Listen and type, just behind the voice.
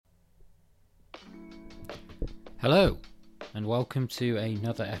Hello, and welcome to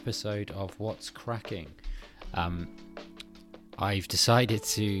another episode of What's Cracking. I've decided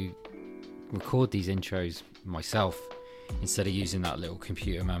to record these intros myself instead of using that little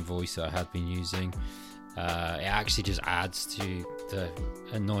computer man voice that I had been using. It actually just adds to the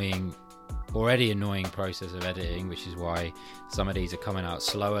already annoying process of editing, which is why some of these are coming out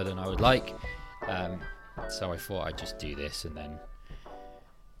slower than I would like. So I thought I'd just do this and then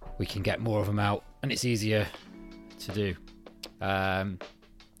we can get more of them out and it's easier to do.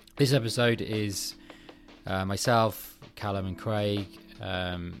 This episode is myself, Callum and Craig,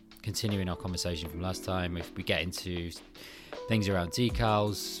 continuing our conversation from last time. If we get into things around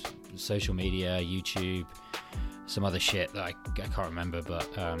Decals, social media, YouTube, some other shit that I can't remember, but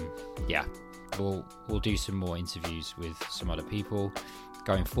yeah, we'll do some more interviews with some other people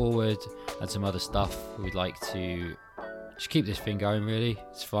going forward and some other stuff. We'd like to just keep this thing going, really.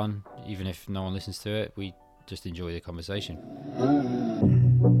 It's fun, even if no one listens to it. We just enjoy the conversation.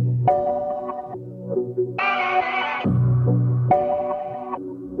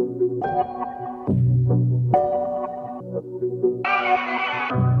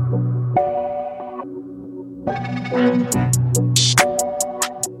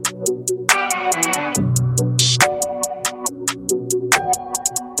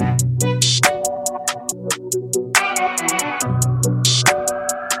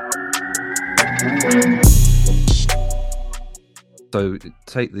 So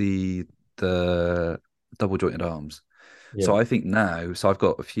take the double jointed arms. Yeah. So I think now, I've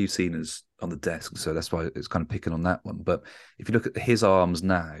got a few Cenas on the desk, so that's why it's kind of picking on that one. But if you look at his arms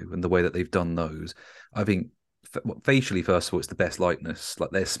now and the way that they've done those, I think facially, first of all, it's the best likeness.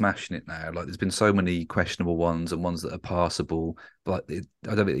 Like they're smashing it now. Like there's been so many questionable ones and ones that are passable, but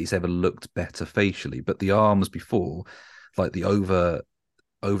I don't think he's ever looked better facially. But the arms before, like the over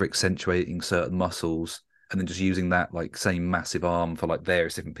accentuating certain muscles, and then just using that like same massive arm for like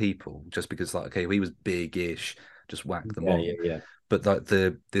various different people, just because like, okay, well, he was big-ish, just whack them on. Yeah. But like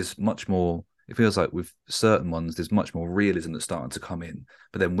there's much more, it feels like with certain ones, there's much more realism that's starting to come in.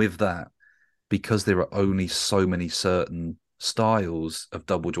 But then with that, because there are only so many certain styles of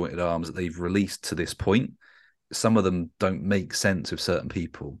double jointed arms that they've released to this point, some of them don't make sense with certain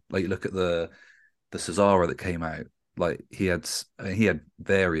people. Like you look at the Cesaro that came out, like he had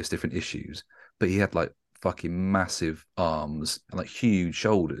various different issues, but he had like fucking massive arms and like huge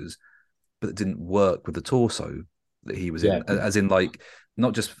shoulders, but it didn't work with the torso that he was in, as in like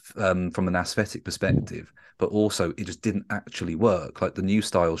not just from an aesthetic perspective, but also it just didn't actually work. Like the new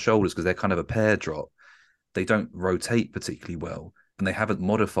style shoulders, because they're kind of a pear drop, they don't rotate particularly well, and they haven't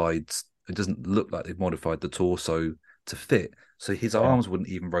modified, it doesn't look like they've modified the torso to fit, so his arms wouldn't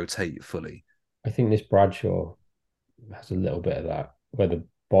even rotate fully. I think this Bradshaw has a little bit of that, where the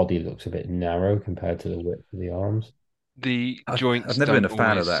body looks a bit narrow compared to the width of the arms. The joints I've never been a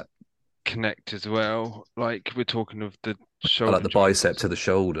fan of that. Connect as well. Like we're talking of the shoulder, like the bicep to the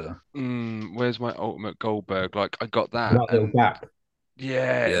shoulder. Where's my ultimate Goldberg? Like I got that. That little gap.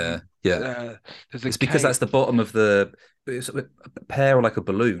 Yeah. It's because that's the bottom of it's a pear or like a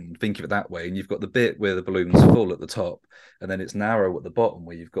balloon. Think of it that way, and you've got the bit where the balloon's full at the top, and then it's narrow at the bottom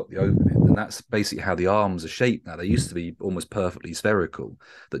where you've got the opening, and that's basically how the arms are shaped now. They used to be almost perfectly spherical,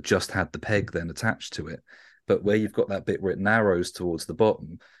 that just had the peg then attached to it. But where you've got that bit where it narrows towards the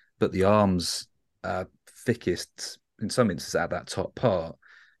bottom, but the arms are thickest in some instances at that top part,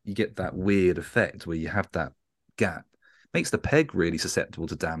 you get that weird effect where you have that gap. Makes the peg really susceptible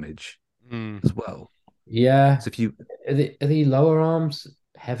to damage as well. Yeah. So if you are the lower arms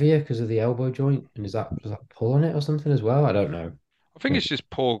heavier because of the elbow joint, and does that pull on it or something as well? I don't know. I think it's just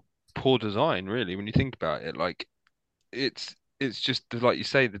poor design, really. When you think about it, like it's just like you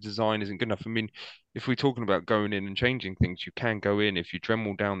say, the design isn't good enough. I mean, if we're talking about going in and changing things, you can go in if you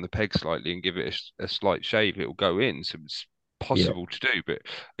Dremel down the peg slightly and give it a slight shave, it will go in. So it's possible to do. But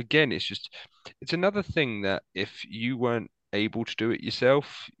again, it's another thing that if you weren't able to do it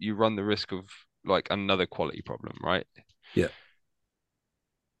yourself, you run the risk of like another quality problem, right? Yeah.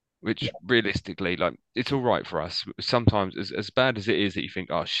 Which realistically, like it's all right for us. Sometimes as bad as it is that you think,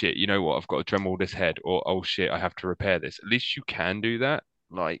 oh shit, you know what, I've got to Dremel this head, or oh shit, I have to repair this. At least you can do that.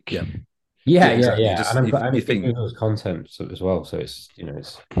 Like exactly. Just, and I'm think Google's content as well, so it's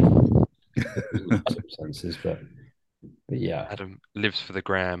it's senses, but yeah. Adam lives for the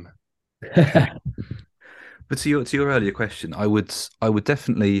gram. But to your earlier question, I would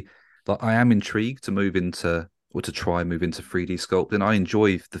definitely, like, I am intrigued to move into, or to try and move into 3D sculpting. I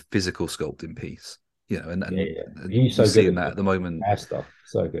enjoy the physical sculpting piece, and you're so seeing that at the moment. Stuff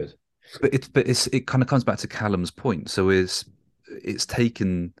so good. But it kind of comes back to Callum's point. So it's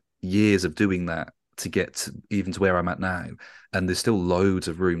taken years of doing that to get even to where I'm at now, and there's still loads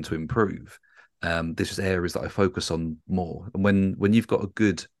of room to improve. There's just areas that I focus on more, and when you've got a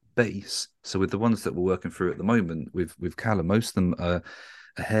good base, so with the ones that we're working through at the moment with Callum, most of them are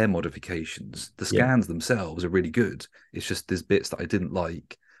hair modifications. The scans themselves are really good. It's just there's bits that I didn't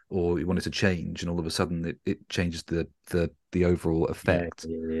like or you wanted to change, and all of a sudden it changes the overall effect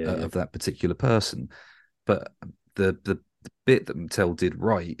of that particular person. But the bit that Mattel did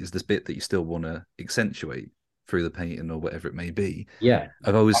right is this bit that you still want to accentuate through the painting or whatever it may be. Yeah.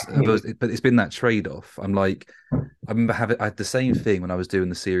 I've always, but it's been that trade off. I'm like, I remember I had the same thing when I was doing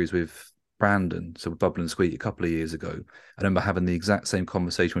the series with Brandon, so with Bubble and Squeak a couple of years ago. I remember having the exact same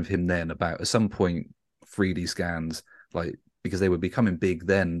conversation with him then about at some point 3D scans, like because they were becoming big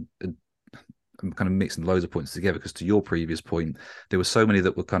then. I'm kind of mixing loads of points together because to your previous point, there were so many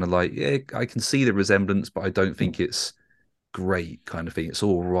that were kind of like, yeah, I can see the resemblance, but I don't think it's great kind of thing. It's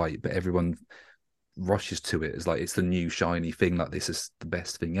all right, but everyone rushes to it as like it's the new shiny thing, like this is the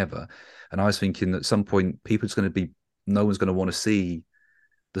best thing ever. And I was thinking at some point, no one's going to want to see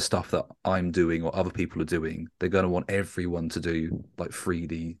the stuff that I'm doing or other people are doing. They're going to want everyone to do like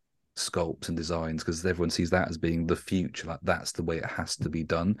 3D sculpts and designs because everyone sees that as being the future. Like that's the way it has to be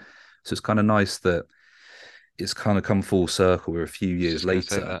done. So it's kind of nice that it's kind of come full circle. We're a few years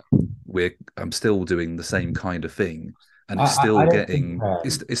later. I'm still doing the same kind of thing, and it's still getting.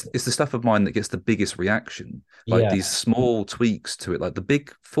 It's the stuff of mine that gets the biggest reaction. Like these small tweaks to it, like the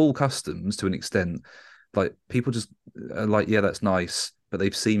big full customs to an extent. Like people just are like, yeah, that's nice, but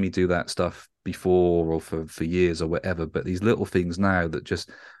they've seen me do that stuff before or for years or whatever. But these little things now that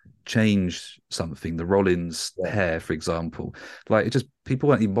just change something. The Rollins hair, for example, like it just people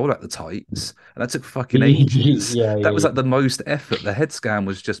weren't even bothered at the tights, and that took fucking ages. That was like the most effort. The head scan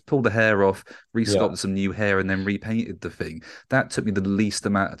was just pull the hair off, resculpt some new hair, and then repainted the thing. That took me the least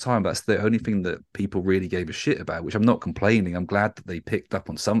amount of time. That's the only thing that people really gave a shit about, which I'm not complaining. I'm glad that they picked up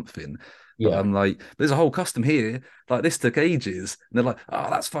on something. But I'm like, there's a whole custom here. Like this took ages. And they're like, oh,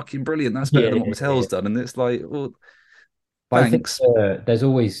 that's fucking brilliant. That's better than what Mattel's done. And it's like, well, thanks. I think there's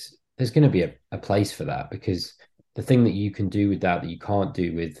going to be a place for that because the thing that you can do with that you can't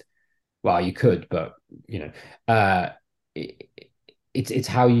do with, well, you could, but you know, it's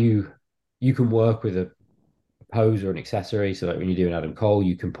how you can work with a pose or an accessory. So like when you're doing Adam Cole,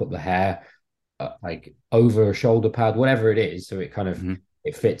 you can put the hair like over a shoulder pad, whatever it is, so it kind of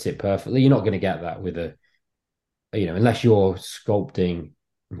it fits it perfectly. You're not going to get that with unless you're sculpting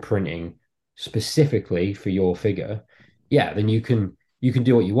and printing specifically for your figure. Yeah, then you can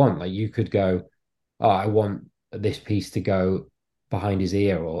do what you want. Like you could go, oh, I want this piece to go behind his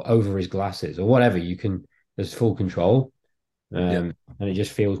ear or over his glasses or whatever. There's full control, and it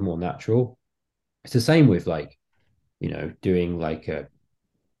just feels more natural. It's the same with like, doing like a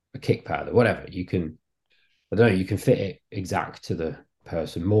kick pad or whatever. I don't know, you can fit it exact to the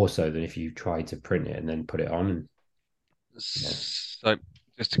person more so than if you try to print it and then put it on. And so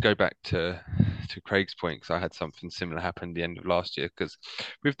just to go back to Craig's point, because I had something similar happen the end of last year, because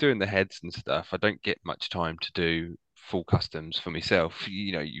with doing the heads and stuff, I don't get much time to do full customs for myself.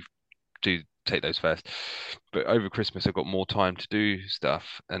 You do take those first, but over Christmas I've got more time to do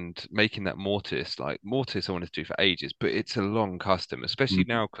stuff, and making that Mortis I wanted to do for ages, but it's a long custom, especially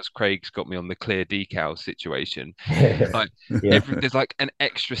now because Craig's got me on the clear decal situation. Like there's like an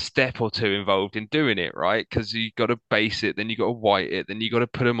extra step or two involved in doing it, right? Because you got to base it, then you got to white it, then you got to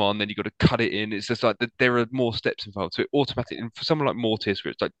put them on, then you got to cut it in. It's just like there are more steps involved, so it automatically, and for someone like Mortis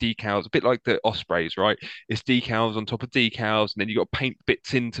where it's like decals, a bit like the Ospreys, right? It's decals on top of decals, and then you got to paint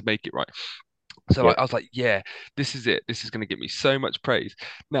bits in to make it right. So I was like, yeah, this is it. This is going to get me so much praise.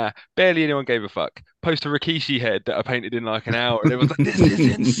 Nah, barely anyone gave a fuck. Post a Rikishi head that I painted in like an hour, and everyone's like, this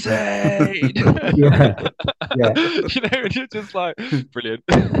is insane. And you're just like, brilliant.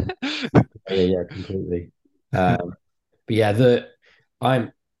 yeah, completely. But yeah,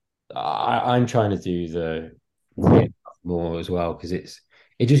 I'm trying to do the more as well because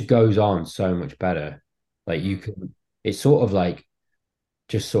it just goes on so much better. Like it's sort of like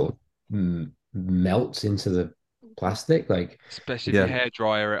just sort of melts into the plastic, like especially if you hair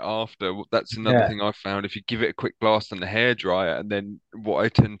dryer it after. That's another thing I've found. If you give it a quick blast on the hair dryer, and then what I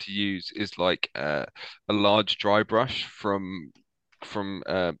tend to use is like a large dry brush from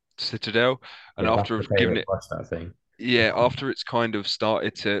Citadel, and after I've given it that thing. Yeah, after it's kind of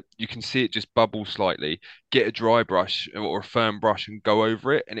started to, you can see it just bubble slightly. Get a dry brush or a firm brush and go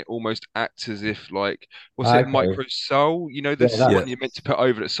over it, and it almost acts as if like, what's it, micro sole? This one you're meant to put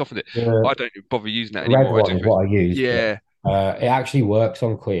over to soften it. I don't bother using that anymore. Red one is what I use. Yeah, it actually works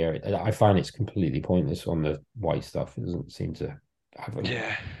on clear. I find it's completely pointless on the white stuff. It doesn't seem to haven't.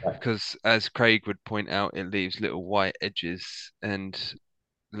 Yeah, Like, because as Craig would point out, it leaves little white edges and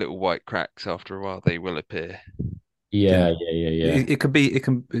little white cracks. After a while, they will appear. Yeah. yeah. It could be. It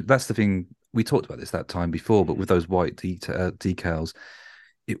can. That's the thing. We talked about this that time before, but with those white decals,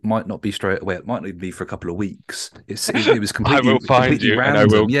 it might not be straight away. It might not be for a couple of weeks. It was I will find completely you and I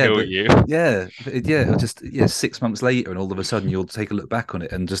will random. Yeah, kill but you. it'll just 6 months later, and all of a sudden you'll take a look back on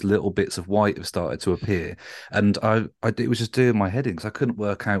it, and just little bits of white have started to appear. And it was just doing my head in because I couldn't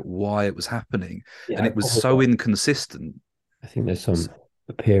work out why it was happening, Yeah, and I it was probably so inconsistent. I think there's some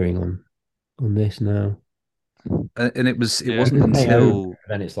appearing on this now. And it Yeah. wasn't Hey, over, until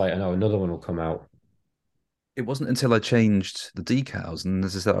then it's like, I know another one will come out. I changed the decals, and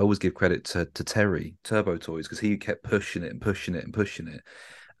as I said, I always give credit to Terry Turbo Toys because he kept pushing it and pushing it and pushing it.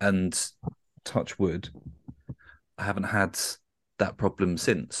 And touch wood, I haven't had that problem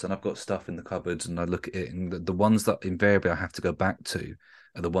since. And I've got stuff in the cupboards, and I look at it, and the ones that invariably I have to go back to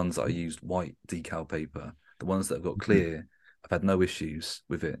are the ones that I used white decal paper. The ones that have got clear, I've had no issues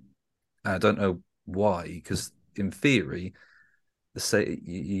with it. And I don't know why, because in theory, you're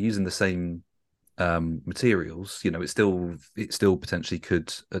using the same materials, it still potentially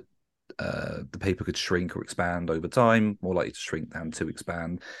could the paper could shrink or expand over time, more likely to shrink than to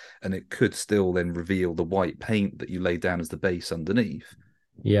expand, and it could still then reveal the white paint that you lay down as the base underneath.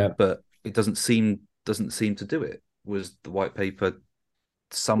 Yeah. But it doesn't seem to do it. Was the white paper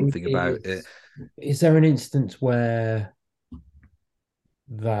something about it? Is there an instance where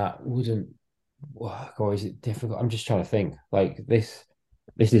that wouldn't work, or is it difficult? I'm just trying to think. Like this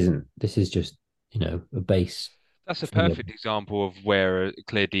is just, a base That's a thing. perfect example of where a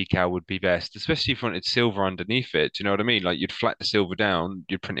clear decal would be best, especially if you wanted silver underneath it. Do you know what I mean? Like you'd flat the silver down,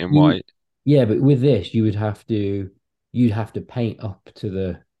 you'd print it in You, white. yeah, but with this, you'd have to paint up to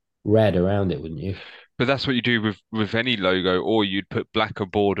the red around it, wouldn't you? But that's what you do with any logo, or you'd put blacker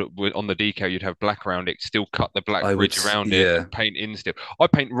on the decal. You'd have black around it, still cut the black I would, ridge around it, yeah. and paint in still. I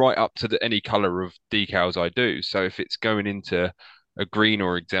paint right up to any color of decals I do. So if it's going into a green,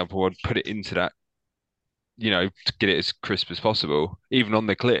 or example, I'd put it into that, to get it as crisp as possible, even on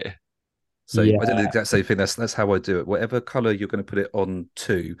the clear. Same. I did the Yeah, exact same thing. That's how I do it. Whatever color you're going to put it on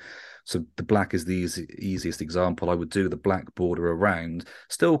to. So the black is the easiest example. I would do the black border around,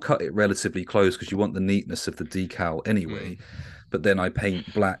 still cut it relatively close because you want the neatness of the decal Mm. anyway. But then I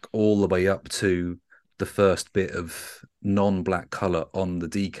paint black all the way up to the first bit of non-black color on the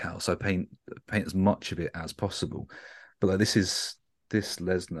decal. So I paint as much of it as possible. But like this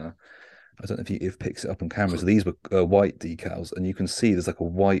Lesnar. I don't know if picks it up on camera. So these were white decals, and you can see there's like a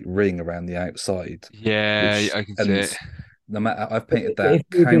white ring around the outside, Yeah, which I can see and it. no matter I've but painted if that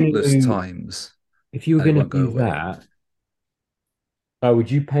you were going countless to times, if you were and it going to won't go do away. that,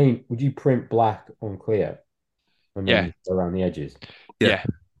 would you print black on clear and then Yeah, just go around the edges? Yeah,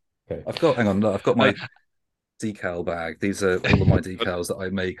 yeah. Okay. hang on, look, I've got Uh, my decal bag. These are all of my decals that I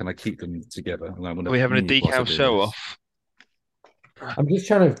make, and I keep them together. And I'm are gonna we having a mute whilst I decal do show this. off? I'm just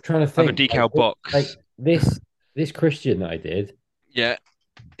trying to I have a think decal like box. this Christian that I did. Yeah,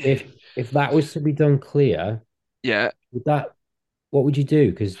 If that was to be done clear, yeah. would that what would you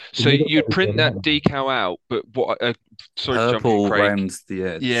do? Because the So middle bit you'd was print going that out there. decal out, but what? Sorry to jump in, Purple Craig. round the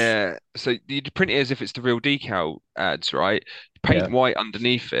edge. Yeah, so you'd print it as if it's the real decal ads, right? Yeah. Paint white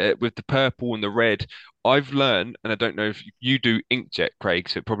underneath it with the purple and the red. I've learned, and I don't know if you do inkjet, Craig,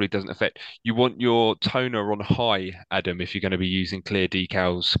 so it probably doesn't affect. You want your toner on high, Adam, if you're going to be using clear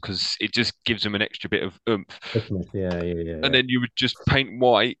decals, because it just gives them an extra bit of oomph. Thickness. And Yeah. then you would just paint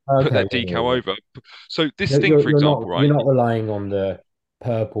white, put Okay. that decal Yeah. over. So this thing, for example, You're right? not relying on the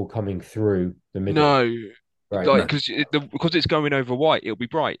purple coming through the middle. No, Right. like No, because it's going over white, it'll be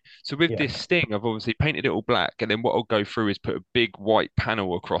bright. So with Yeah. this sting, I've obviously painted it all black, and then what I'll go through is put a big white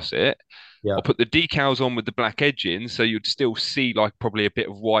panel across it. Yeah. I'll put the decals on with the black edging, so you'd still see like probably a bit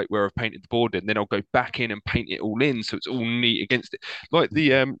of white where I've painted the board in. Then I'll go back in and paint it all in, so it's all neat against it. Like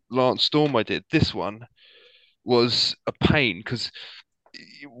the Lance Storm I did, this one was a pain because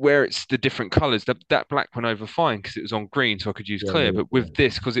where it's the different colors, that black went over fine because it was on green, so I could use clear. But Yeah. with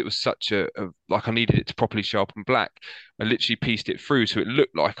this, because it was such a like I needed it to properly sharpen black, I literally pieced it through so it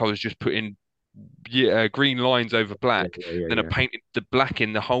looked like I was just putting green lines over black. Then I Yeah. painted the black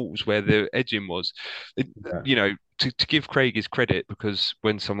in the holes where the edging was. It, Yeah. to give Craig his credit, because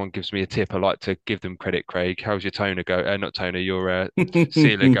when someone gives me a tip, I like to give them credit. Craig, how's your toner go? Not toner, your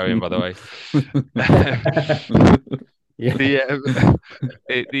sealer going, by the way. Yeah. the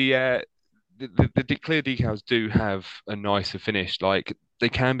it, the clear decals do have a nicer finish. Like they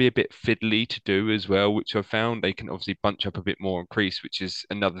can be a bit fiddly to do as well, which I've found. They can obviously bunch up a bit more and crease, which is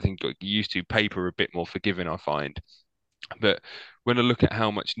another thing got used to. Paper a bit more forgiving, I find. But when I look at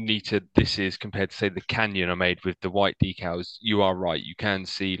how much neater this is compared to, say, the Canyon I made with the white decals, you are right. You can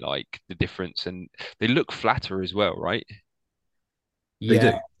see like the difference, and they look flatter as well, right? They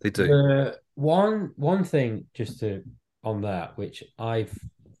Yeah. do. They do. The one thing just to on that, which I've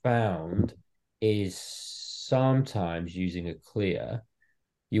found is sometimes using a clear,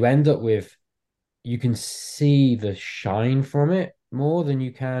 you end up with you can see the shine from it more than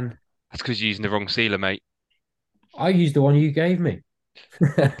you can. That's because you're using the wrong sealer, mate. I used the one you gave me.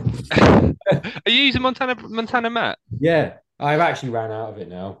 Are you using Montana matte? Yeah, I've actually ran out of it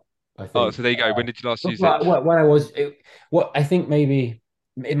now. I Oh, think. so there you go. When did you last use it? When I was, what I think maybe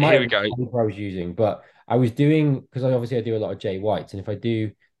it might Here have we been go. the I was using, but I was doing because I do a lot of J whites, and if I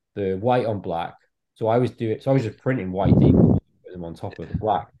do the white on black, so I was just printing white decals, put them on top of the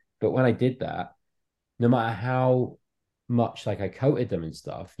black. But when I did that, no matter how much like I coated them and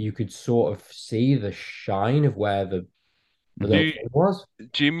stuff, you could sort of see the shine of where the Do little you, thing was.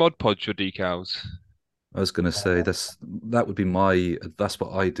 do you Mod Podge your decals? I was going to say that would be that's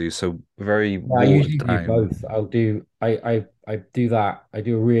what I do. So very Yeah, I watered usually do down. both. I do that. I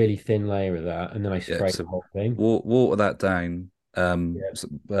do a really thin layer of that, and then I Yeah. spray the So whole thing. water that down. Yeah,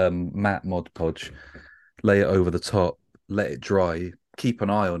 Matte Mod Podge, lay it over the top, let it dry. Keep an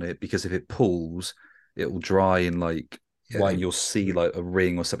eye on it because if it pulls, it will dry in like, and white. you'll see like a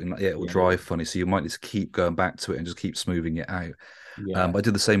ring or something like, yeah, it will Yeah, dry funny. So you might need to keep going back to it and just keep smoothing it out. yeah, I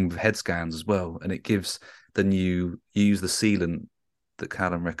do the same with head scans as well, and it gives. Then you use the sealant that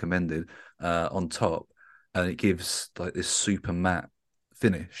Callum recommended on top, and it gives like this super matte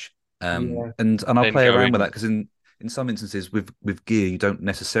finish. yeah. And I'll Then play go around with in. that because in some instances with gear you don't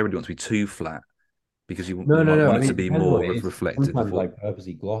necessarily want to be too flat because No, you no, might no. want I it mean, to it be depends what more it is. reflective of Sometimes I what.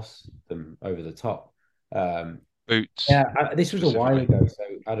 purposely gloss them over the top. Um, Boots yeah, this was a while specifically. ago, so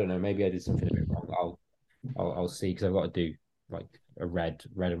I don't know. Maybe I did something a bit wrong. I'll see because I've got to do like a red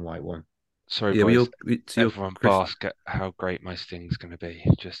and white one. Sorry, Yeah, but boys. your Everyone Chris, bask at how great my sting's going to be.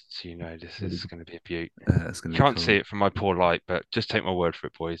 Just so you know, this Really is good. going to be a beaut. it's going You to be can't see cool. it from my poor light, but just take my word for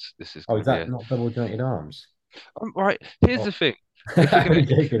it, boys. This is Oh, going is to be that a. not double jointed arms? Right. Here's the Oh, thing. If we're gonna, I'm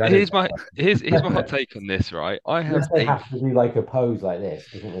joking. I don't here's my here's my hot care. take on this. Right. I have Unless they a have to do like a pose like this,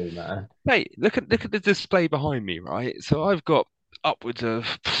 it doesn't really matter. Mate, look at the display behind me, right? So I've got upwards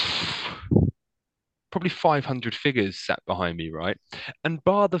of probably 500 figures sat behind me, right? And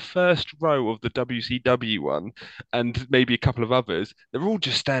bar the first row of the WCW one and maybe a couple of others, they're all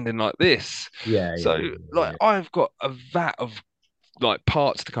just standing like this. Yeah, So yeah, like yeah, I've got a vat of like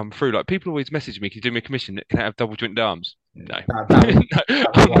parts to come through. Like people always message me, can you do me a commission? Can I have double jointed arms? No. That was No,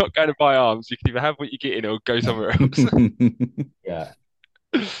 that was I'm like not going to buy arms. You can either have what you get in or go somewhere else. yeah.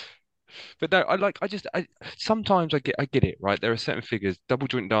 But no, I sometimes I get it, right? There are certain figures, double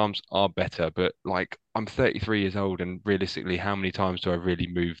jointed arms are better, but like I'm 33 years old and realistically, how many times do I really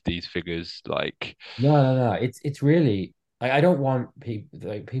move these figures? Like, No, no, no. It's really I don't want people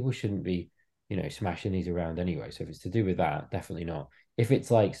like people shouldn't be, smashing these around anyway. So if it's to do with that, definitely not. If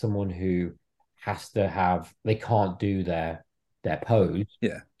it's like someone who has to have they can't do their pose.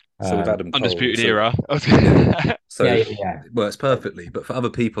 Yeah. So with Um Adam Cole, undisputed so era. yeah, so yeah, yeah. it works perfectly. But for other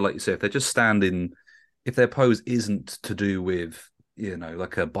people, like you say, if they're just standing, if their pose isn't to do with,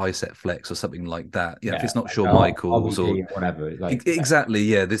 like a bicep flex or something like that, if Yeah. it's not Like Shawn Michaels or RVD or whatever. Like exactly,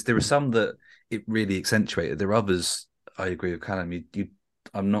 yeah. There are some that it really accentuated. There are others. I agree with Callum.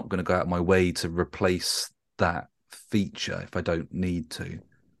 I'm not going to go out of my way to replace that feature if I don't need to.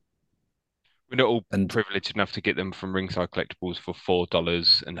 We're not all And privileged enough to get them from Ringside Collectibles for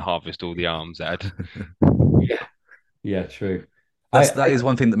 $4 and harvest all the arms, Ed. yeah, yeah, true. that is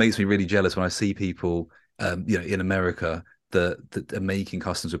one thing that makes me really jealous when I see people, in America that are making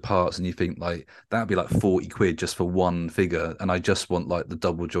customs with parts, and you think like that'd be like 40 quid just for one figure, and I just want like the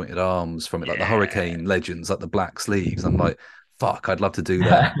double jointed arms from it, like the Yeah. Hurricane Legends, like the black sleeves. I'm like, fuck, I'd love to do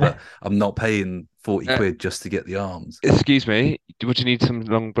that, but I'm not paying 40 Uh, quid just to get the arms. excuse me, would you need some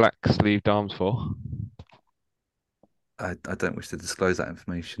long black sleeved arms for? I don't wish to disclose that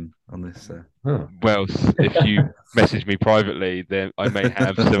information on this. Huh. Well, if you message me privately, then I may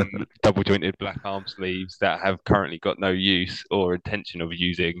have some double jointed black arm sleeves that have currently got no use or intention of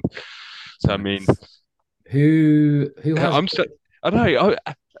using. So I mean, Who has I'm so I don't know.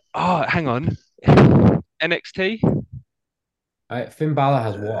 Hang on, NXT. Finn Balor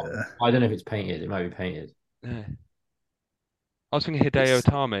has Uh, one. I don't know if it's painted. It might be painted. Yeah. I was thinking Hideo it's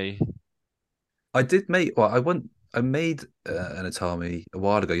Itami. I did make. Well, I made an Atami a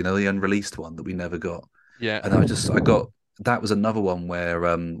while ago. The unreleased one that we never got, Yeah. and I got that was another one where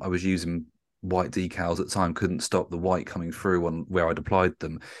I was using white decals at the time, couldn't stop the white coming through on where I'd applied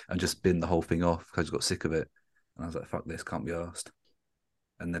them, and just bin the whole thing off because I just got sick of it. And I was like, fuck this, can't be asked,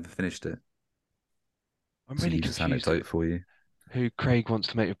 and never finished it. I'm So really use this confused anecdote for you. who Craig wants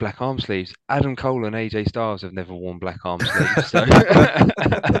to make with black arm sleeves. Adam Cole and AJ Styles have never worn black arm sleeves, so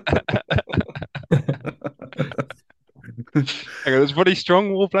hang on, has Roddy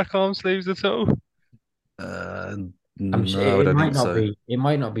Strong wore black arm sleeves at all? uh, It, no, I it don't might think not so. be. It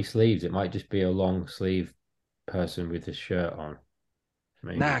might not be sleeves. It might just be a long sleeve person with a shirt on.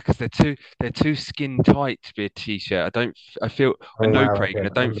 Nah, Maybe. because they're too skin tight to be a t-shirt. I Oh know wow, Craig, okay. and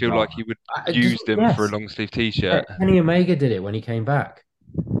I don't Under feel like Armour. he would It doesn't. use them for a Yes. long sleeve Yeah, t-shirt. Kenny Omega did it when he came back.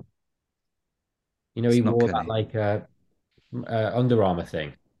 He It's not wore that Kenny. like Under Armour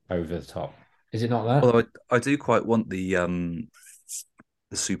thing over the top. Is it not that? Although I do quite want the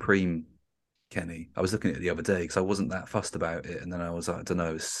Supreme Kenny. I was looking at it the other day because I wasn't that fussed about it, and then I was like, I don't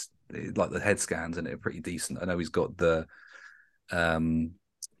know, like the head scans and it are pretty decent. I know he's got the um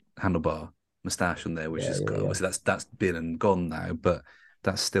handlebar moustache on there, which Yeah, is yeah, yeah. obviously that's been and gone now, but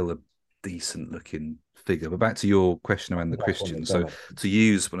that's still a decent looking figure. But back to your question around the That's when they've Christian. So done it. to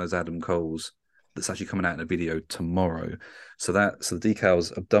use one of those Adam Cole's that's actually coming out in a video tomorrow. So the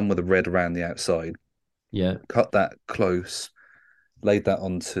decals are done with the red around the outside. Yeah, Cut that close, laid that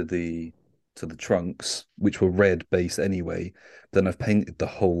onto the trunks, which were red base anyway. Then I've painted the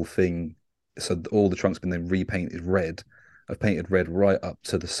whole thing, so all the trunks been then repainted red. I've painted red right up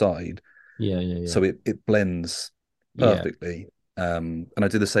to the side, yeah, yeah, yeah, so it blends yeah, perfectly. And I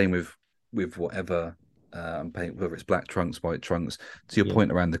do the same with whatever I'm painting, whether it's black trunks, white trunks. To your yeah.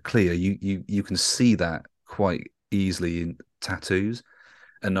 point around the clear, you can see that quite easily in tattoos,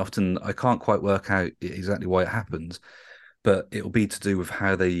 and often I can't quite work out exactly why it happens, but it'll be to do with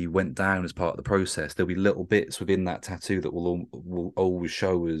how they went down as part of the process. There'll be little bits within that tattoo that will always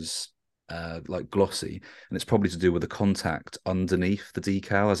show as like glossy, and it's probably to do with the contact underneath the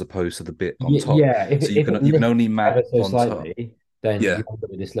decal as opposed to the bit on top. Yeah, So if it you can lifts only matte ever so on top. slightly, then Yeah, you end up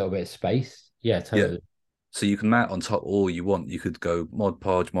with this little bit of space. Yeah, yeah. totally. So you can matte on top all you want. You could go Mod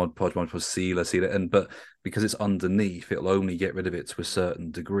Podge, sealer, and but because it's underneath, it'll only get rid of it to a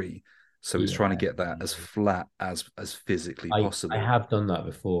certain degree. So it's Yeah. trying to get that as flat as physically I possible. have done that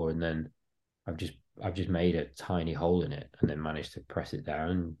before, and then I've just I've just made a tiny hole in it, and then managed to press it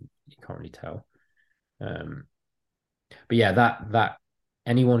down. And you can't really tell. Um, but yeah, that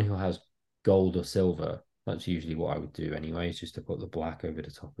anyone who has gold or silver, that's usually what I would do anyway. Is just to put the black over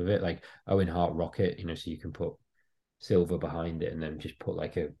the top of it, like Owen Hart Rocket, so you can put silver behind it, and then just put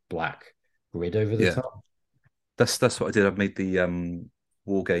like a black grid over the Yeah. top. That's what I did. I've made the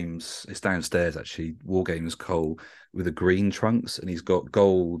War Games. It's downstairs actually. War Games Cole with the green trunks, and he's got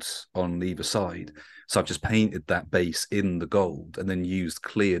golds on either side. So I've just painted that base in the gold, and then used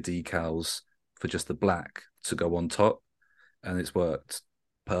clear decals for just the black to go on top, and it's worked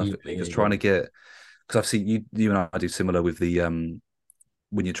Yeah, perfectly. yeah, Because trying yeah, to get, because I've seen you and I do similar with the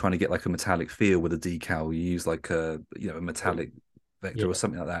when you're trying to get like a metallic feel with a decal, you use like a metallic vector or yeah.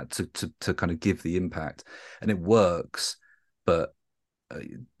 something like that to kind of give the impact, and it works, but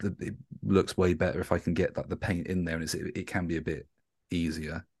it looks way better if I can get like the paint in there, and it can be a bit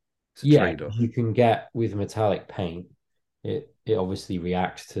easier. It's a Yeah, trade off. you can get with metallic paint, it obviously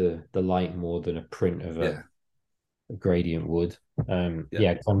reacts to the light more than a print of Yeah, a gradient would. yeah.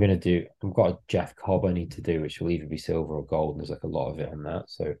 Yeah, 'cause I've got a Jeff Cobb I need to do, which will either be silver or gold, and there's like a lot of it on that,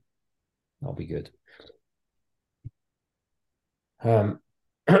 so that'll be good. Um,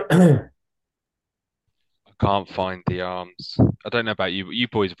 I can't find the arms. I don't know about you, but you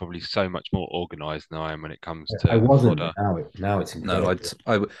boys are probably so much more organized than I am when it comes I to wasn't, fodder. but now it's No, incredible. as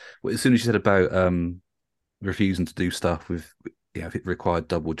soon as you said about refusing to do stuff with if it required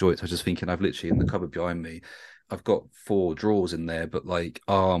double joints, I was just thinking I've literally in the cupboard behind me, I've got 4 drawers in there, but like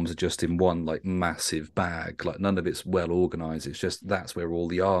arms are just in one like massive bag. Like none of it's well organized. It's just that's where all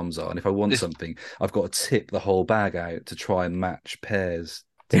the arms are. And if I want This something, I've got to tip the whole bag out to try and match pairs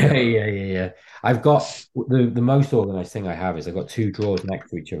Yeah, together. yeah, yeah, yeah. I've got the most organized thing I have is I've got two drawers next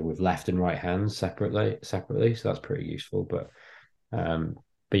to each other with left and right hands separately. So that's pretty useful. Um,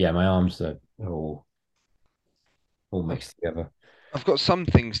 but yeah, my arms are all I've mixed together. I've got some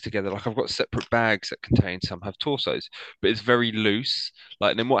things together, like I've got separate bags that contain some have torsos, but it's very loose.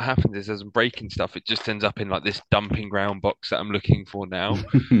 Like, and then what happens is as I'm breaking stuff, it just ends up in like this dumping ground box that I'm looking for now.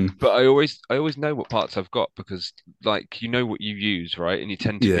 But I always know what parts I've got because like you know what you use, right? And you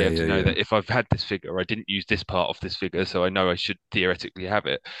tend to be Yeah, able to yeah, know yeah. that if I've had this figure, I didn't use this part of this figure, so I know I should theoretically have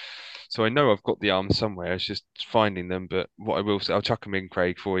it. So I know I've got the arms somewhere. It's just finding them. But what I will say, I'll chuck them in,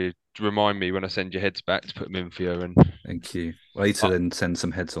 Craig, for you. Remind me when I send your heads back to put them in for you. And Thank you. I need to I, then send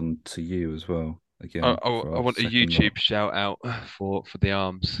some heads on to you as well I, again I, for I our want a second lot. YouTube shout out for the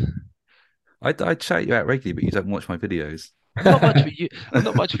arms. I chat you out regularly, but you don't watch my videos. I'm not much for you. I'm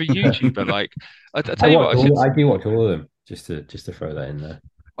not much for YouTube, but like I tell you what, I do watch all of them just to throw that in there.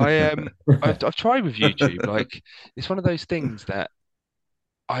 I I've tried with YouTube. Like it's one of those things that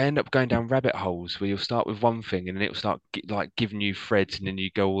I end up going down rabbit holes where you'll start with one thing and then it'll start like giving you threads and then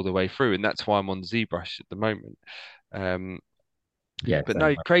you go all the way through. And that's why I'm on ZBrush at the moment. Um, Yeah, but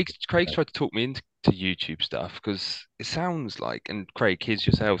same. no, Craig's tried to talk me into YouTube stuff because it sounds like, and Craig, here's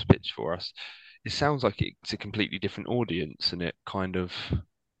your sales pitch for us. It sounds like it's a completely different audience and it kind of,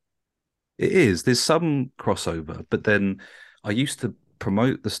 It is. There's some crossover, but then I used to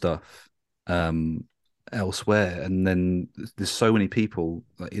promote the stuff um, elsewhere, and then there's so many people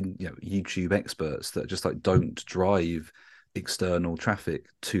like in YouTube experts that just like don't drive external traffic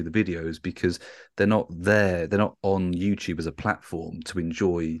to the videos because they're not there. They're not on YouTube as a platform to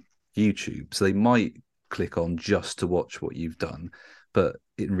enjoy YouTube. So they might click on just to watch what you've done, but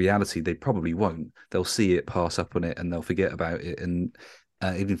in reality, they probably won't. They'll see it, pass up on it, and they'll forget about it. And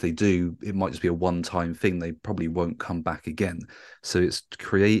even if they do, it might just be a one-time thing. They probably won't come back again. So it's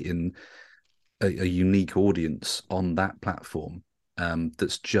creating a unique audience on that platform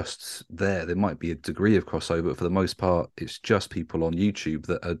that's just there. There might be a degree of crossover, but for the most part, it's just people on YouTube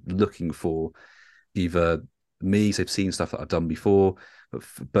that are looking for either me, so they've seen stuff that I've done before,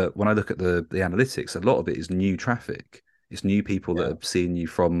 but when I look at the analytics, a lot of it is new traffic. It's new people that have seen you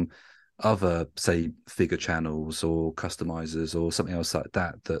from other, say, figure channels or customizers or something else like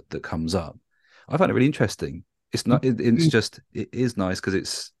that comes up. I find it really interesting. It's not. It's just. It is nice because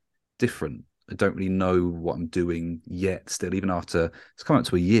it's different. I don't really know what I'm doing yet. Still, even after it's come up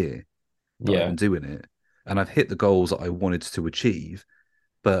to a year that I've Yeah, been doing it, and I've hit the goals that I wanted to achieve,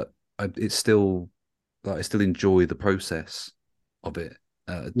 but it's still like I still enjoy the process of it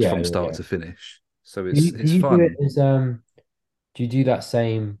yeah, from yeah, start yeah. to finish. So Do it's you do it fun. as do you do that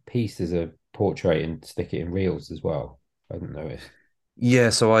same piece as a portrait and stick it in reels as well? I haven't noticed. Yeah,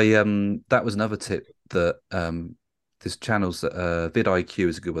 so I that was another tip that there's channels that vidIQ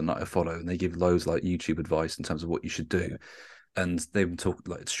is a good one that I follow, and they give loads like YouTube advice in terms of what you should do. And they've been talking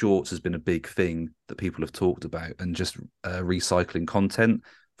like shorts has been a big thing that people have talked about, and just recycling content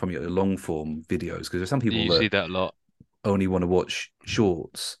from your long form videos because there's some people you that see that a lot. only want to watch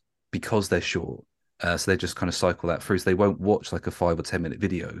shorts because they're short. So they just kind of cycle that through. So they won't watch like a 5 or 10 minute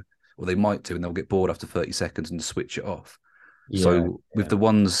video, or they might do, and they'll get bored after 30 seconds and switch it off. Yeah, So with the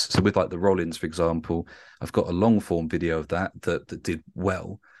ones, so with like the Rollins, for example, I've got a long form video of that did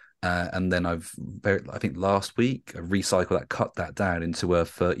well. And then I think last week, I recycled that, cut that down into a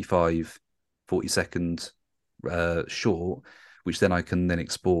 35, 40 second short, which then I can then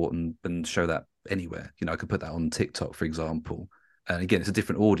export and show that anywhere. I could put that on TikTok, for example. And again, it's a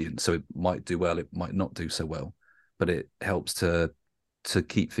different audience, so it might do well, it might not do so well, but it helps to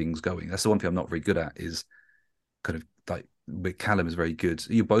keep things going. That's the one thing I'm not very good at is kind of like with Callum is very good.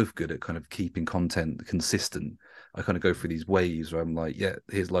 You're both good at kind of keeping content consistent. I kind of go through these waves where I'm like, yeah,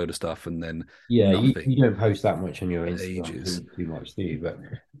 here's a load of stuff, and then yeah. You nothing don't post that much on your for Instagram ages. too much, do you? But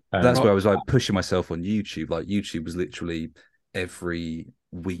That's um, where I was like pushing myself on YouTube. Like YouTube was literally every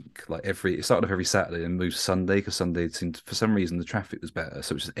week, like it started off every Saturday and moved Sunday because Sunday seemed for some reason the traffic was better.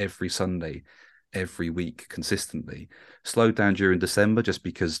 So it was just every Sunday, every week consistently. Slowed down during December just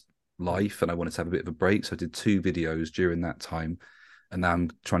because life and I wanted to have a bit of a break. So I did 2 videos during that time. And now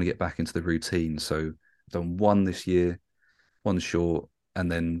I'm trying to get back into the routine. So I've done one this year, one short,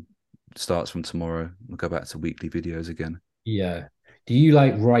 and then starts from tomorrow. We'll go back to weekly videos again. yeah. Do you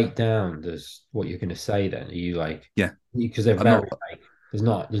like write down this what you're going to say then? Are you like Yeah. because they're I'm very not like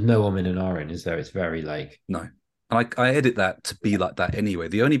there's no om and an in, is there? It's very like No. And I edit that to be like that anyway.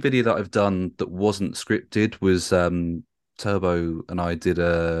 The only video that I've done that wasn't scripted was Turbo and I did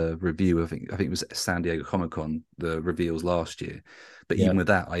a review. I think it was San Diego Comic Con, the reveals last year. But yeah, even with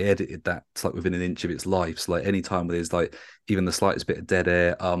that, I edited that to like within an inch of its life. So like any time where there's like even the slightest bit of dead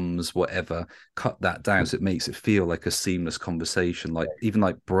air, whatever, cut that down so it makes it feel like a seamless conversation. Like even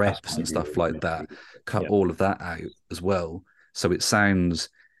like that's breaths what I and do. stuff like that, cut Yeah, all of that out as well. So it sounds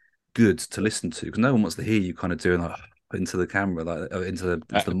good to listen to because no one wants to hear you kind of doing like into the camera, like into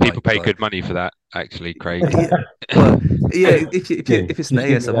the People mic, pay like good money for that, actually, Craig. yeah. Well, yeah. Jim, If it's an just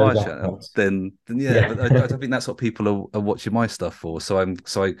give me those ASMR channel, AirPods. then yeah. But I don't think that's what people are watching my stuff for. So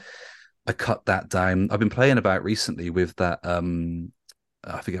I cut that down. I've been playing about recently with that.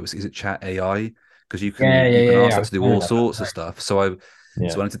 I forget is it Chat AI because you Yeah, can yeah, you can yeah, ask yeah. I that was to do wondering all about sorts of that. stuff. So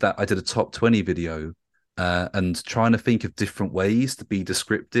Yeah, when I did that, I did a top 20 video and trying to think of different ways to be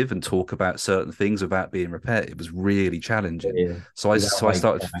descriptive and talk about certain things without being repetitive was really challenging. yeah. So I Without so I like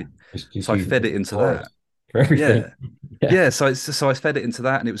started just so I using fed it different into chorus. that. for everything. Yeah. Yeah. Yeah, so I fed it into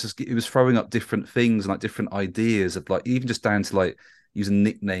that, and it was throwing up different things and like different ideas of like even just down to like using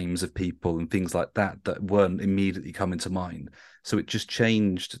nicknames of people and things like that that weren't immediately coming to mind. So it just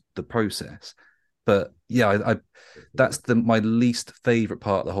changed the process. But yeah, I that's the my least favorite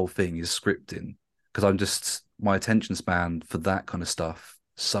part of the whole thing is scripting because I'm just my attention span for that kind of stuff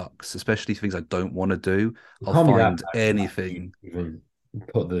sucks, especially things I don't want to do. It I'll can't be that find bad for that. You anything. even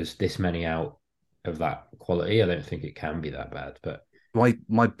put this many out of that quality. I don't think it can be that bad, but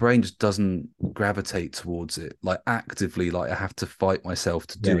My brain just doesn't gravitate towards it like actively. Like I have to fight myself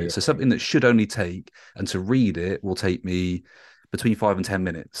to yeah, do it. So something that should only take and to read it will take me between 5 and 10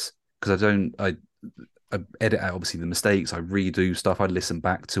 minutes because I edit out obviously the mistakes. I redo stuff. I listen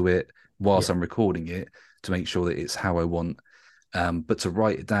back to it yeah, whilst I'm recording it to make sure that it's how I want. But to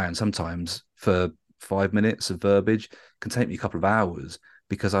write it down sometimes for 5 minutes of verbiage can take me a couple of hours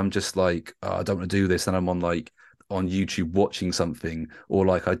because I'm just like, oh, I don't want to do this. And I'm on like on YouTube watching something, or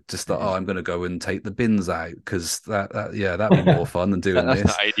like I just thought, oh, I'm going to go and take the bins out because yeah, that'd be more fun than doing That's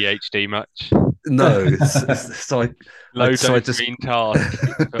not this. ADHD much. No, Low so I just dopamine task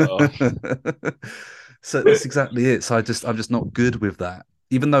gets put off. so that's exactly it. So I'm just not good with that,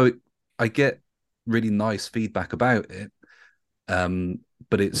 even though I get really nice feedback about it. Um,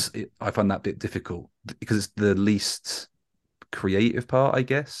 but I find that bit difficult because it's the least creative part, I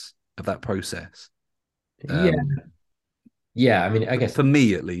guess, of that process. yeah, yeah. I mean, I guess For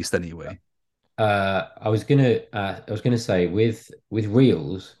me at least, anyway. I was gonna say with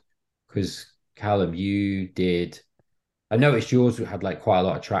reels because Callum, you did. I noticed yours had like quite a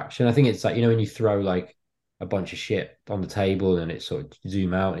lot of traction. I think it's like when you throw like a bunch of shit on the table and it sort of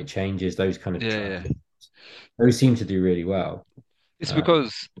zoom out and it changes those kind of Yeah, yeah. traction. Those seem to do really well. It's Uh,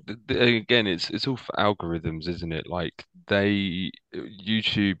 because again, it's all for algorithms, isn't it? Like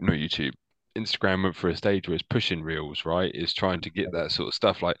YouTube, not YouTube, Instagram went for a stage where it's pushing reels, right? It's trying to get that sort of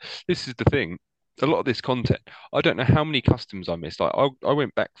stuff. Like this is the thing. A lot of this content, I don't know how many customs I missed. Like I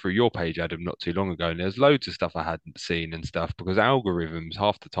went back through your page, Adam, not too long ago, and there's loads of stuff I hadn't seen and stuff because algorithms,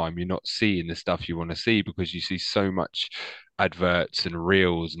 half the time, you're not seeing the stuff you want to see because you see so much adverts and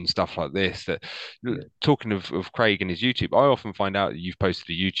reels and stuff like this that yeah, talking of Craig and his YouTube, I often find out that you've posted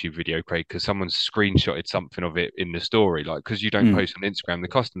a YouTube video, Craig, because someone's screenshotted something of it in the story. Like, because you don't Mm. post on Instagram the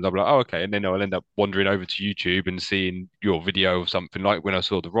customs, I'll be like, oh, okay. And then I'll end up wandering over to YouTube and seeing your video of something like when I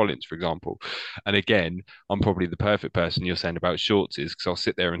saw the Rollins, for example. And again, I'm probably the perfect person you're saying about shorts is because I'll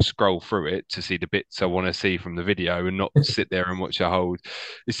sit there and scroll through it to see the bits I want to see from the video and not sit there and watch a whole.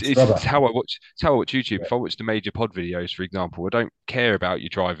 It's rubber. how I watch. It's how I watch YouTube. Yeah. If I watch the major pod videos, for example, I don't care about you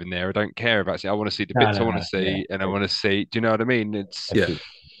driving there. I don't care about. I want to see the No, bits I no, want to no. Yeah, see, and I want to see. Do you know what I mean? It's I Yeah. see.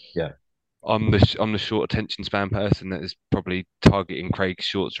 Yeah, I'm the short attention span person that is probably targeting Craig's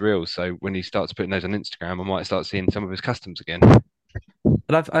shorts reels. So when he starts putting those on Instagram, I might start seeing some of his customs again.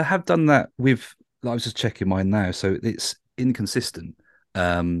 But I have done that with. I was just checking mine now, so it's inconsistent.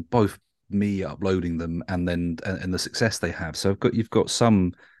 Both me uploading them and the success they have. So you've got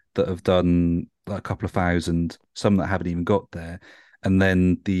some that have done like a couple of thousand, some that haven't even got there, and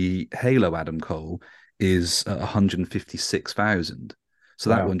then the Halo Adam Cole is at 156,000. So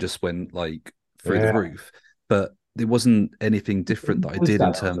that wow. one just went like through the Yeah. roof. But there wasn't anything different that I Was did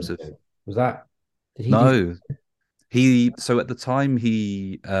in that or terms of something? Was that? Did he do? no. So at the time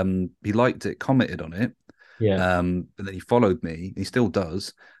he liked it, commented on it, Yeah. and then he followed me. He still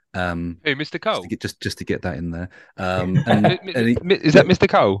does. Who, Mr. Just to Cole? get just to get that in there. And Is that Mr.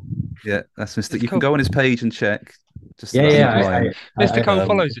 Cole? yeah, that's Mr. Mr. You can Cole. go on his page and check, just so Yeah, that I'm yeah. not lying. Mr. Cole Um,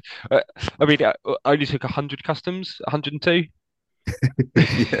 follows. Uh, I mean, I only took 100 customs, 102.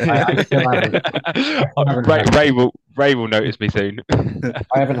 yeah. I still haven't. I still haven't had. Ray will notice me soon.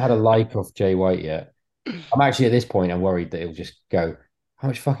 I haven't had a like off Jay White yet. I'm actually at this point. I'm worried that it'll just go. How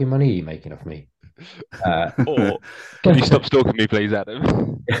much fucking money are you making off me? Uh, Or can you stop stalking me, please,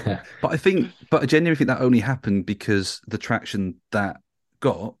 Adam? But I genuinely think that only happened because the traction that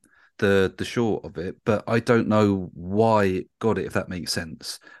got the short of it. But I don't know why it got it, if that makes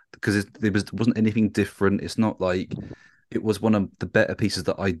sense, because there wasn't anything different. It's not like it was one of the better pieces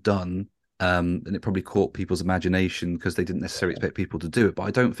that I'd done. And it probably caught people's imagination because they didn't necessarily expect people to do it. But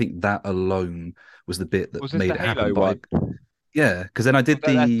I don't think that alone was the bit that Was this the made it happen. Halo one? Yeah, because then I Well, did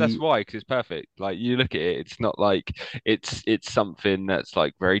that's the why, because it's perfect. Like you look at it, it's not like it's something that's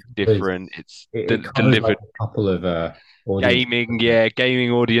like very Because different. It's it covers like delivered a couple of audience. gaming. Yeah,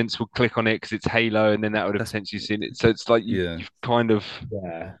 gaming audience will click on it because it's Halo, and then that would have that's potentially seen it. So it's like yeah. you've kind of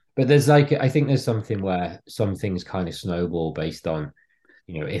Yeah, but there's like I think there's something where some things kind of snowball based on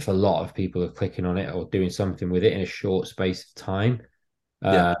if a lot of people are clicking on it or doing something with it in a short space of time. Yeah.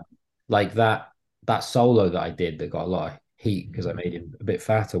 Uh, like that. that solo that I did that got a lot of heat because I made him a bit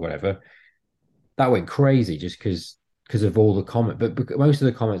fat or whatever, that went crazy just because of all the comment. But most of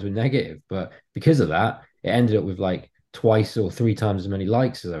the comments were negative. But because of that, it ended up with like twice or three times as many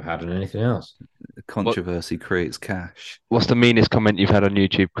likes as I've had on anything else. What Controversy creates cash. what's the meanest comment you've had on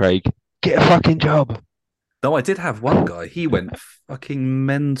YouTube, Craig? Get a fucking job. No, I did have one guy. He went fucking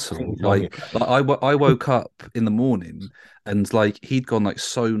I think mental. you told me about I woke up in the morning and like he'd gone like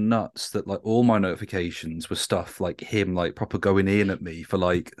so nuts that like all my notifications were stuff like him like proper going in at me for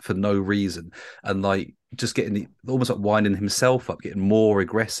no reason and like just almost like winding himself up, getting more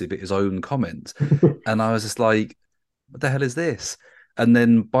aggressive at his own comments. it. And I was just like, what the hell is this? And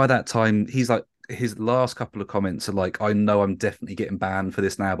then by that time, he's like, his last couple of comments are like, I know I'm definitely getting banned for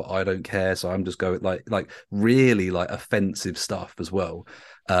this now, but I don't care. So I'm just going like really like offensive stuff as well.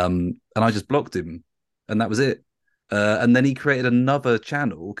 And I just blocked him, and that was it. And then he created another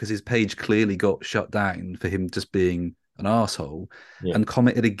channel because his page clearly got shut down for him just being an asshole, Yeah. and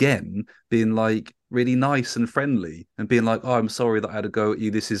commented again, being like really nice and friendly, and being like, "Oh, I'm sorry that I had to go at you.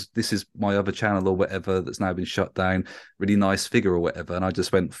 This is my other channel or whatever that's now been shut down. Really nice figure or whatever." And I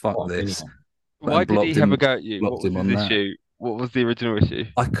just went, "Fuck What opinion? this," Why and did he blocked have a him. go at you? What Blocked was him his on that. issue? What was the original issue?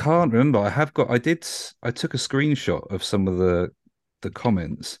 I can't remember. I took a screenshot of some of the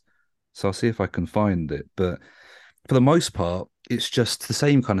comments, so I'll see if I can find it. But for the most part, it's just the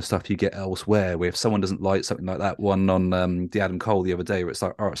same kind of stuff you get elsewhere. Where if someone doesn't like something like that one on the Adam Cole the other day, where it's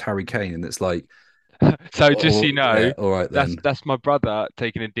like, oh, it's Harry Kane, and it's like, So just so oh you know, yeah, all right that's then. that's my brother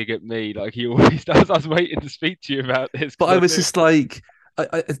taking a dig at me, like he always does. I was waiting to speak to you about this But because I I was knew. just like,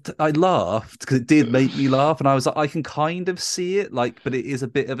 I laughed because it did make me laugh, and I was like, I can kind of see it, like, but it is a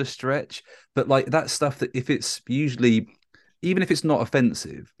bit of a stretch. But like that stuff that if it's usually, even if it's not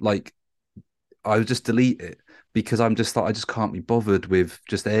offensive, like I would just delete it because I'm just like I just can't be bothered with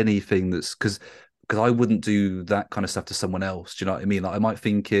just anything that's because I wouldn't do that kind of stuff to someone else. Do you know what I mean? Like I might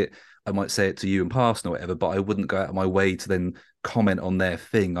think it, I might say it to you in passing or whatever, but I wouldn't go out of my way to then comment on their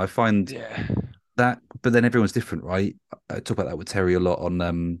thing. I find Yeah, that, but then everyone's different, right? I talk about that with Terry a lot on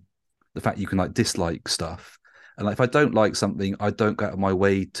the fact you can like dislike stuff. And like if I don't like something, I don't go out of my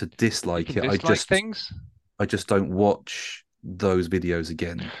way to you dislike can it. dislike things. I just don't watch those videos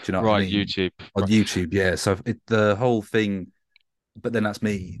again. Do you know what I Right, mean? YouTube. On Right. YouTube, yeah. So the whole thing, but then that's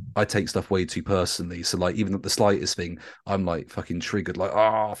me. I take stuff way too personally. So like even the slightest thing, I'm like fucking triggered. Like,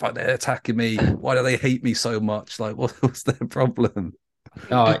 oh, fuck, they're attacking me. Why do they hate me so much? Like, what's their problem? I think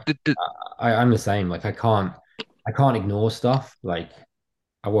No, the I'm the same. Like I can't ignore stuff. Like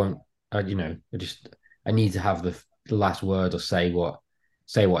I won't. I just I need to have the last word or say what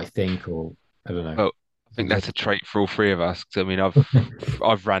I think or I don't know. well, I think that's a trait for all three of us. 'Cause, I mean,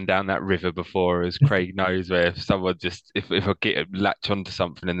 I've ran down that river before, as Craig knows, where if someone just if I get latch onto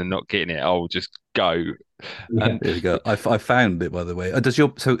something and they're not getting it, I'll just go. Yeah. And There we go. I found it by the way. Who does your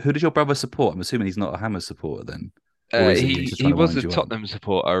brother support? I'm assuming he's not a Hammer supporter then, or is he? He's he just he trying to was wind a you up. Tottenham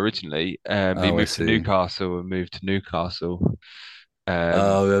supporter originally. He Oh, I moved to see. Newcastle and moved to Newcastle. Um,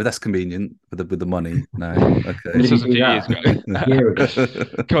 Oh, well, that's convenient with the money now. When Okay. did this he was a do few years ago. that? A year ago.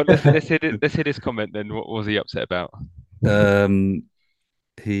 Come on, let's hear this comment then. What was he upset about? um,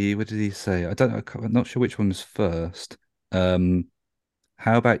 what did he say? I don't know. I'm not sure which one was first. Um,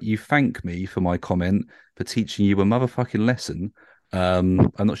 how about you thank me for my comment for teaching you a motherfucking lesson?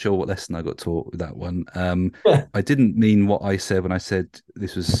 I'm not sure what lesson I got taught with that one. I didn't mean what I said when I said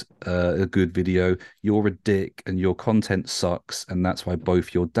this was a good video. You're a dick and your content sucks, and that's why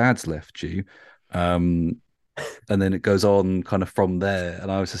both your dads left you. Um, and then it goes on kind of from there,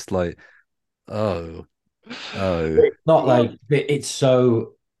 and I was just like, oh, oh, It's not like it's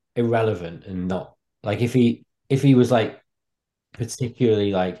so irrelevant and not like if he was like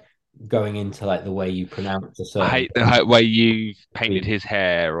particularly like going into like the way you pronounce a I certain hate the way you've painted his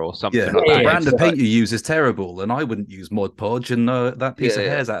hair or something yeah. like yeah, The that. yeah, brand It's of but paint you use is terrible, and I wouldn't use Mod Podge, and that piece yeah, of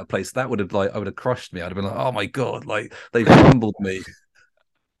yeah. hair's out of place. That would have like I would have crushed me. I'd have been like, oh my god, like they've crumbled me.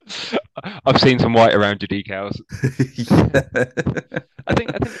 I've seen some white around your decals. Yeah. I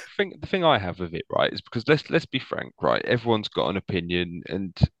think the thing I have with it, right, is because let's be frank, right? Everyone's got an opinion,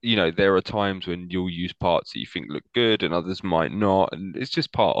 and there are times when you'll use parts that you think look good, and others might not, and it's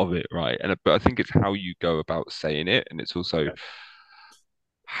just part of it, right? But I think it's how you go about saying it, and it's also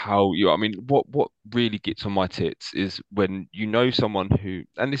how you I mean what really gets on my tits is when someone who,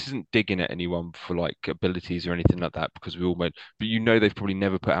 and this isn't digging at anyone for like abilities or anything like that because we all made, but they've probably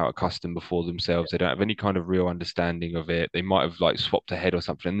never put out a custom before themselves. They don't have any kind of real understanding of it. They might have like swapped a head or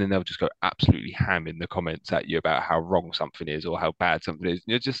something, and then they'll just go absolutely ham in the comments at you about how wrong something is or how bad something is, and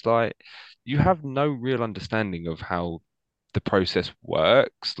you're just like, you have no real understanding of how the process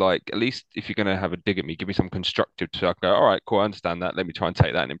works. Like, at least if you're going to have a dig at me, give me some constructive so I can go, all right, cool, I understand that. Let me try and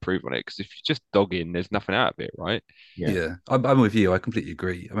take that and improve on it. Because if you're just dogging, there's nothing out of it, right? Yeah. Yeah, I'm with you. I completely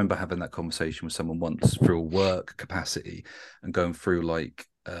agree. I remember having that conversation with someone once through a work capacity and going through like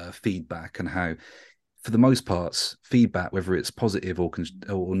feedback and how, for the most parts, feedback, whether it's positive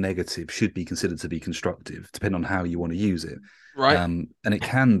or negative, should be considered to be constructive, depending on how you want to use it. Right. And it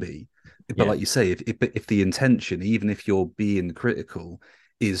can be, but Yeah. like you say, if the intention, even if you're being critical,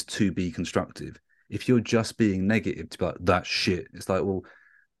 is to be constructive, if you're just being negative, to be like that shit, it's like, well,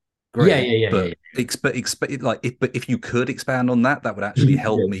 Yeah, great, but but if you could expand on that, that would actually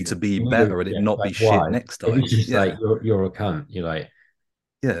help me to be better and it not like be shit why? next If it's time. just like Yeah, you're a cunt, you're like,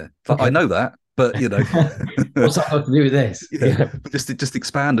 yeah. Like, I okay. know that, but What's that got to do with this? yeah, Yeah. just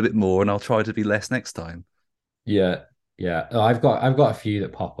expand a bit more, and I'll try to be less next time. Yeah. Yeah. Oh, I've got a few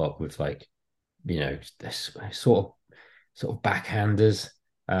that pop up with like, this sort of backhanders.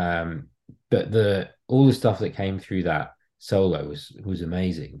 But the all the stuff that came through that solo was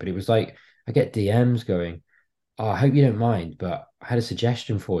amazing. But it was like I get DMs going, "Oh, I hope you don't mind, but I had a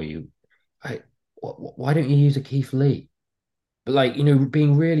suggestion for you. Why don't you use a Keith Lee?" But like,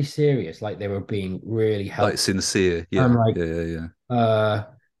 being really serious, like they were being really Like helpful. sincere, I'm yeah, like, yeah, yeah, yeah.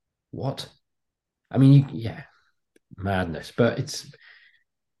 what? I mean, yeah, madness, but it's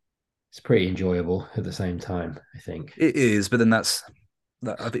pretty enjoyable at the same time, I think. It is, but then that's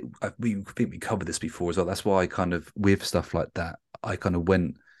that. I think we covered this before as well. That's why I kind of, with stuff like that, I kind of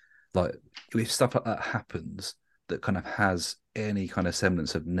went like, if stuff like that happens that kind of has any kind of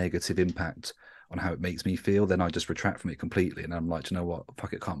semblance of negative impact on how it makes me feel, then I just retract from it completely. And I'm like, you know what?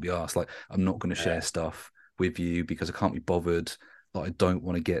 Fuck it, can't be asked. Like, I'm not going to share stuff with you because I can't be bothered. Like, I don't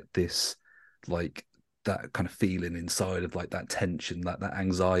want to get this, like, that kind of feeling inside of like that tension, that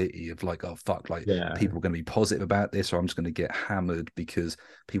anxiety of like, oh fuck, like Yeah. people are going to be positive about this, or I'm just going to get hammered because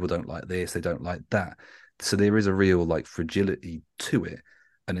people don't like this, they don't like that. So there is a real like fragility to it,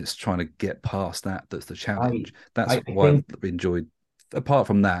 and it's trying to get past that. That's the I challenge. That's I why I've think enjoyed. Apart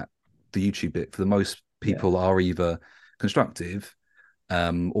from that, the YouTube bit for the most yeah. people are either constructive,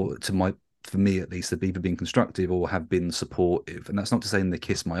 or for me at least, they've either been constructive or have been supportive. And that's not to say they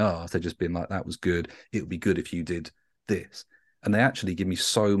kiss my ass. They've just been like, that was good. It would be good if you did this. And they actually give me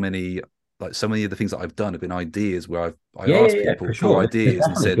so many, like so many of the things that I've done have been ideas where I Yeah, asked yeah, for people for sure. There's ideas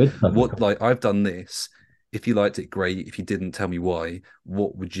and definitely said, good stuff. what, like, I've done this. If you liked it, great. If you didn't, tell me why.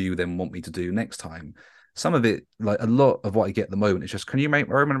 What would you then want me to do next time? Some of it, like a lot of what I get at the moment, is just, can you make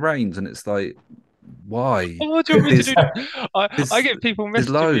Roman Reigns? And it's like, why? What do you want me to There's do? I there's get people there's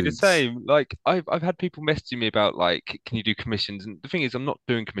messaging me the loads. same. Like I've had people messaging me about like, can you do commissions? And the thing is, I'm not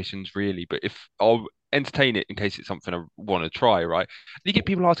doing commissions really, but if I'll entertain it in case it's something I want to try, right? And you get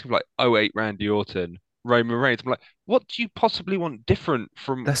people asking like, oh eight Randy Orton, Roman Reigns. I'm like, what do you possibly want different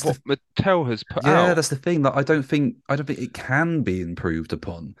from That's what the Mattel has put Yeah, out? that's the thing that I don't think it can be improved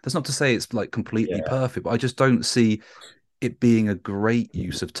upon. That's not to say it's like completely Yeah. perfect, but I just don't see it being a great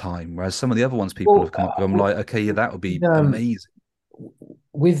use of time. Whereas some of the other ones people have Well, come up with, I'm like, okay, yeah, that would be um, amazing.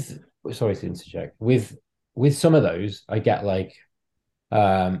 with sorry to interject. With some of those, I get like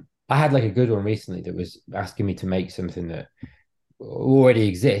I had like a good one recently that was asking me to make something that already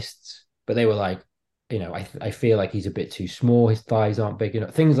exists, but they were like, I feel like he's a bit too small, his thighs aren't big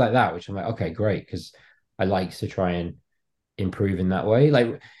enough, things like that, which I'm like, okay, great, because I like to try and improve in that way.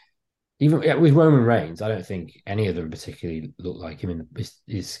 Like even with Roman Reigns, I don't think any of them particularly look like him.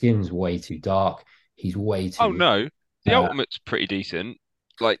 His skin's way too dark. He's way Oh too. no, the Uh, Ultimate's pretty decent.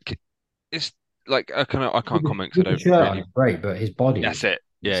 Like it's like I can't comment because with I the don't shirt on, really. it's great, but his body That's is it.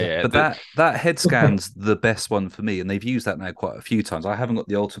 Yeah, insane. yeah. But that head scan's the best one for me, and they've used that now quite a few times. I haven't got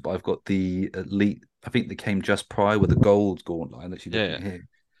the Ultra, but I've got the Elite. I think they came just prior with the gold gauntlet. I'm actually Yeah, looking yeah. at here.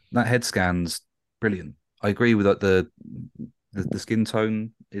 That head scan's brilliant. I agree with that. The skin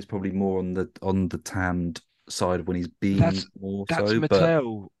tone is probably more on the tanned side of when he's But been more that's so. But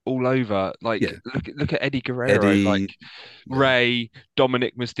Mattel all over. Like yeah, look at Eddie Guerrero, like Eddie, yeah, Ray,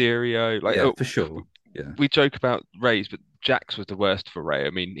 Dominic Mysterio. Like yeah, for sure. Yeah, we joke about Ray's, but Jax was the worst for Ray. I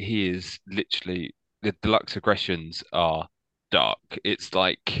mean, he is literally the deluxe aggressions are dark. It's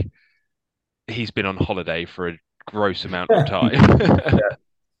like he's been on holiday for a gross amount of time. Yeah,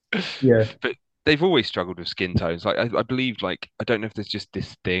 yeah. But they've always struggled with skin tones. Like I believe, like I don't know if there's just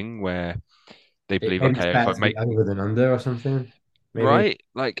this thing where they believe, Maybe it's okay, if better I to be make over than under or something. Maybe. right,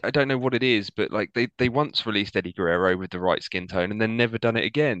 like I don't know what it is, but like they once released Eddie Guerrero with the right skin tone and then never done it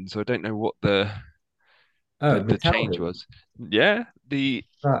again. So I don't know what the Oh, the Mattel change did. was. Yeah, the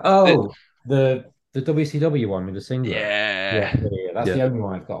The WCW one with the singlet. Yeah, yeah. yeah, yeah. That's yeah, the only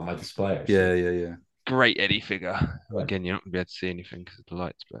one I've got on my display yeah, actually. yeah, yeah. great Eddie figure. Yeah. Again, you're not gonna be able to see anything because of the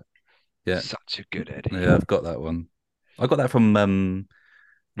lights, but Yeah, such a good Eddie. yeah, I've got that one. I got that from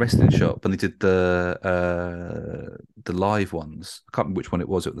wrestling shop when they did the live ones. I can't remember which one it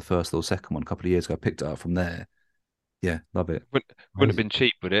was, the first or second one a couple of years ago. I picked it up from there. Yeah, love it. Wouldn't have been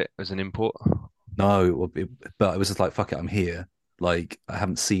cheap, would it, as an import? No, but it was just like, fuck it, I'm here. Like, I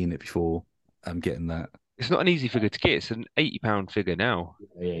haven't seen it before. I'm getting that. It's not an easy figure to get. It's an £80 figure now.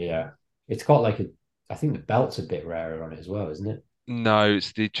 Yeah, yeah. It's got like a. I think the belt's a bit rarer on it as well, isn't it? No,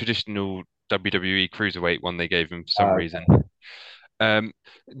 it's the traditional WWE Cruiserweight one they gave him for some Oh, reason. Um,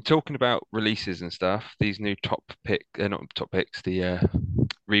 Talking about releases and stuff, these new not top picks, the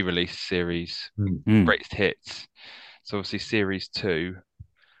re-release series, okay. Mm. greatest hits. So obviously series two,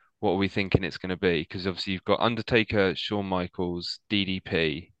 what are we thinking it's going to be? Because obviously you've got Undertaker, Shawn Michaels,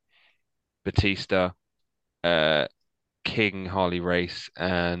 DDP, Batista, uh, King, Harley Race,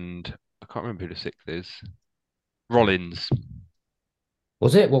 and I can't remember who the sixth is. Rollins.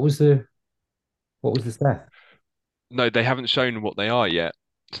 Was it? What was the stat? No, they haven't shown what they are yet.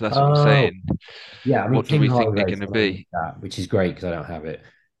 So that's what I'm Oh, saying. yeah. I mean, What do King we Harley think they're Race, going to I know be? that, which is great because I don't have it.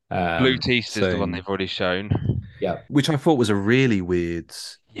 Blue Um, Teast is the one they've Same. already shown. yeah. Which I thought was a really weird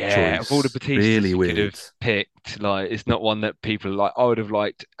Yeah, of all the choice. Batistas Really you could have weird. picked, like it's not one that people like. I would have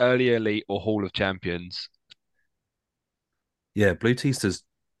liked early Elite or Hall of Champions. Yeah, Blue Teaster's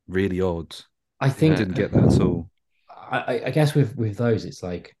really odd. I I think Yeah, didn't get that at all. I guess with those, it's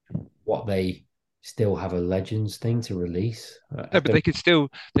like what they still have a Legends thing to release. I no, but don't.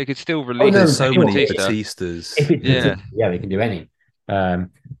 they could still Oh release no, There's for so any sure. many Batista. If Batistas. it's Yeah, Batista, yeah, they can do any.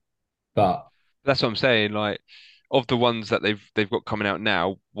 Um, but that's what I'm saying. Like of the ones that they've got coming out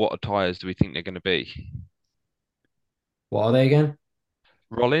now, what attires do we think they're going to be? what are they again?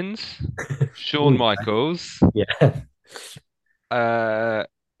 Rollins, Shawn Ooh, Michaels, yeah. uh,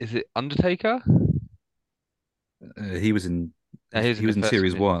 is it Undertaker? He was in No, he was he in the was in first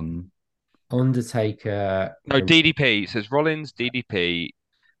series one. one. Undertaker. No, DDP. It says Rollins, DDP,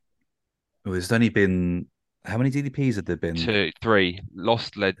 Well, there's only been how many DDPs have there been? two, three.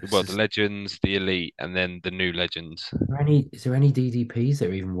 It's Well, the just Legends, the Elite, and then the new Legends. Is there any DDPs that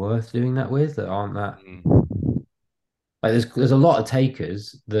are even worth doing that with that aren't that Mm. like there's a lot of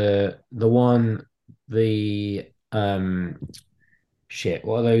takers. The shit,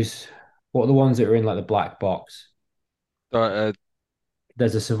 what are those? What are the ones that are in like the black box? Uh,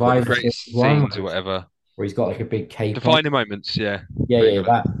 There's a what the Survivor greatest Series one scenes or whatever. where he's got like a big cape on. Defining moments, yeah. Yeah, Where you yeah,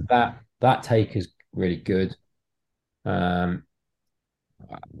 got it. that take is really good. Um,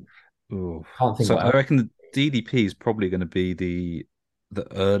 oh. can't think So what I else. reckon the DDP is probably going to be the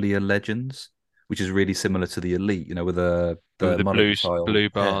earlier Legends, which is really similar to the Elite, with With the the mullet style blue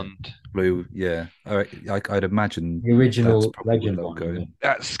hair. band. Blue, yeah. I'd imagine The that's original probably where Legend they'll one, you go. mean?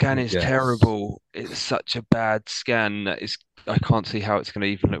 That scan is Yes. terrible. It's such a bad scan that is. I can't see how it's going to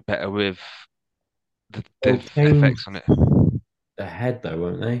even look better with the They'll change effects on it. the head though,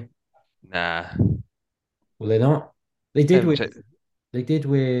 won't they? Nah, Will they not? They they did haven't with checked. they did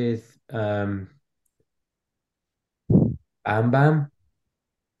with Bam Bam,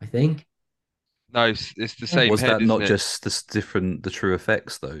 I think. No, it's the Yeah. same Was head, that isn't not it? just the true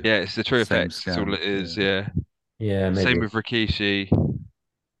effects though? Yeah, it's the true Same effects. That's all scan. it is. Yeah. Yeah. Yeah, Same maybe. with Rikishi.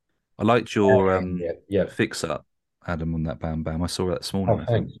 I liked your Yeah, yeah. fix up, Adam, on that Bam Bam. I saw that this Oh, morning, I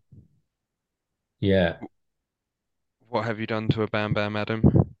think. thanks. Yeah. What have you done to a Bam Bam,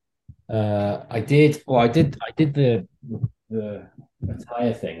 Adam? I did. Well, I did the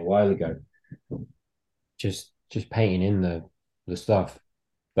attire thing a while ago. Just painting in the stuff.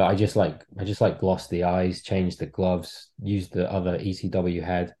 But I just like glossed the eyes, changed the gloves, used the other ECW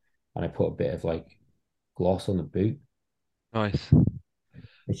head, and I put a bit of like gloss on the boot. Nice.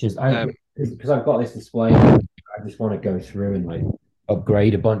 It's just I Um, because I've got this display. I just want to go through and like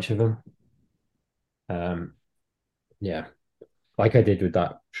upgrade a bunch of them. Um, yeah, like I did with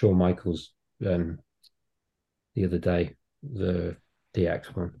that Shawn Michaels um the other day, the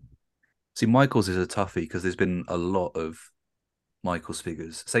DX one. See, Michaels is a toughie because there's been a lot of Michaels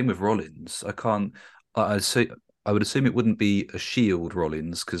figures. Same with Rollins. I can't. I'd say I would assume it wouldn't be a Shield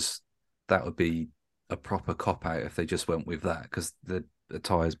Rollins because that would be a proper cop out if they just went with that because the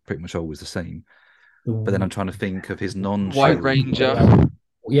attire is pretty much always the same. But then I'm trying to think of his White non-Shield. Ranger.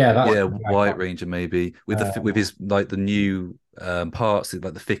 Yeah, that's Yeah, the White icon. Ranger maybe with with Um, his like the new parts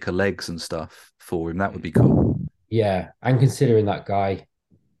like the thicker legs and stuff for him. That would be cool. yeah, and considering that guy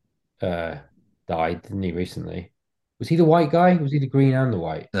uh died, didn't he, recently? Was he the white guy? Was he the green and the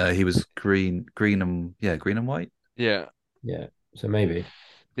white? He was green and yeah, green and white. Yeah. Yeah, so maybe.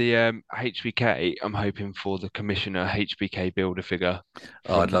 The HBK, I'm hoping for the Commissioner HBK builder figure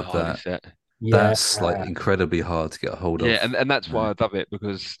Oh, from I'd the love Harley that. set. Yeah. That's like incredibly hard to get a hold Yeah, of. and that's why No. I love it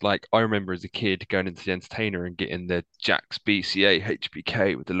because like I remember as a kid going into the entertainer and getting the Jack's BCA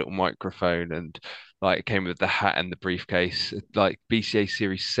HBK with the little microphone and like it came with the hat and the briefcase, like BCA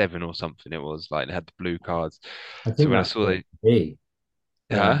Series 7 or something it was, like it had the blue cards. I So think when I that's saw what it they could be.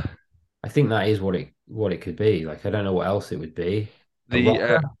 yeah, I think that is what it could be. Like I don't know what else it would be. A the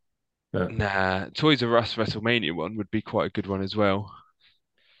rocker? But, Toys R Us WrestleMania one would be quite a good one as well.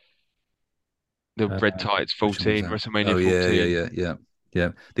 The uh, red tights Which one was 14, that? WrestleMania Oh yeah, 14.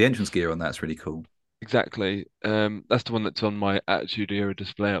 yeah. The entrance gear on that's really cool. Exactly. That's the one that's on my Attitude Era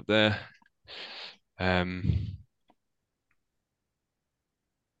display up there. Um,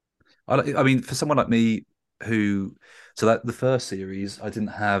 I mean, for someone like me who, so that the first series I didn't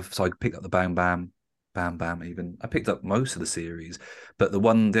have, so I picked up the Bam Bam. Even I picked up most of the series, but the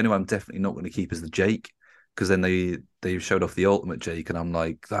only one I'm definitely not going to keep is the Jake, because then they showed off the Ultimate Jake, and I'm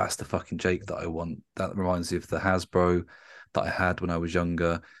like, that's the fucking Jake that I want. That reminds me of the Hasbro that I had when I was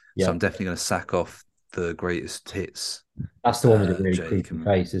younger. So yeah, I'm definitely going to sack off the greatest hits that's the one with the really Jake, creepy and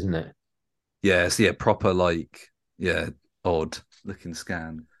face, isn't it? proper like odd looking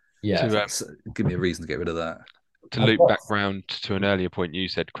scan. Yeah. to Give me a reason to get rid of that. I've loop got back round to an earlier point you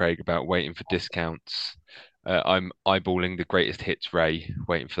said, Craig, about waiting for discounts. I'm eyeballing the greatest hits Ray,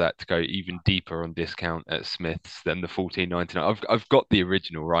 waiting for that to go even deeper on discount at Smith's than the 14.99. I've got the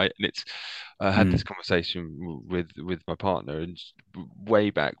original, right, and it's I had this Mm. conversation with my partner, and way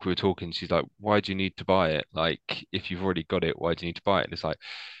back we were talking. She's like, "Why do you need to buy it? Like, if you've already got it, why do you need to buy it?" And it's like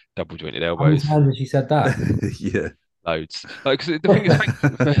double jointed how many elbows. times has she said that? Yeah. Loads. Like 'cause the thing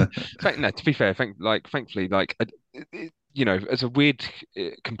is, no, to be fair, thankfully, as a weird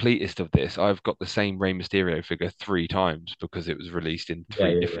completist of this, I've got the same Rey Mysterio figure 3 times because it was released in Yeah, three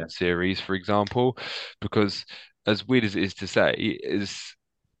yeah, yeah. different series, for example. Because as weird as it is to say,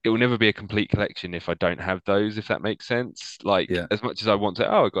 it will never be a complete collection if I don't have those, if that makes sense. Like Yeah. as much as I want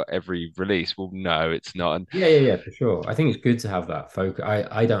to, oh, I got every release. Well, no, it's not. And Yeah, yeah, yeah, for sure. I think it's good to have that focus.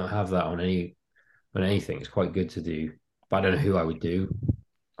 I don't have that on anything. It's quite good to do, but I don't know who I would do.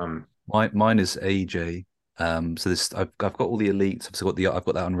 Mine is AJ. So this I've got all the elites. I've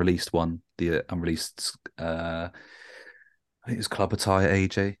got that unreleased one, the unreleased I think it's Club Attire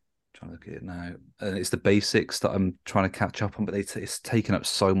AJ. Trying to look at it now, and it's the basics that I'm trying to catch up on. But it's taken up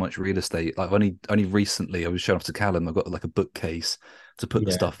so much real estate. Like only recently, I was showing off to Callum. I got like a bookcase to put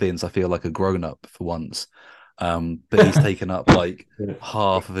the Yeah. stuff in, so I feel like a grown up for once. But he's taken up like Yeah.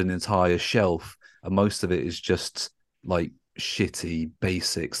 half of an entire shelf, and most of it is just like shitty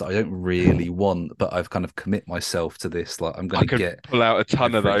basics that I don't really want. But I've kind of commit myself to this. Like I'm going I to could get pull out a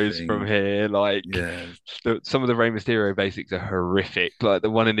ton of those from everything. here. Like Yeah, some of the Rey Mysterio basics are horrific. Like the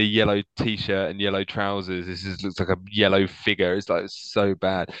one in the yellow t-shirt and yellow trousers. This is looks like a yellow figure. It's like it's so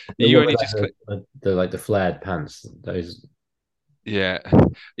bad. Are The you one with only just the flared pants. Those. yeah? Are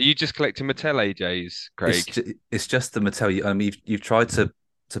you just collecting Mattel AJs, Craig? it's just the Mattel. I mean, you've tried to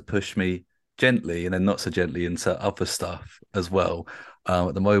push me gently and then not so gently into other stuff as well.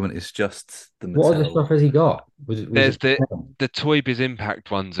 At the moment, it's just the What other Mattel. stuff has he got? Was There's it? the Toy Biz Impact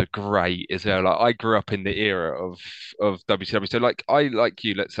ones are great as well. Like I grew up in the era of WCW, so like I like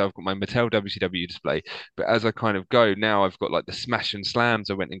you. Let's say I've got my Mattel WCW display, but as I kind of go now, I've got like the Smash and Slams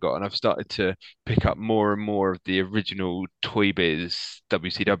I went and got, and I've started to pick up more and more of the original Toy Biz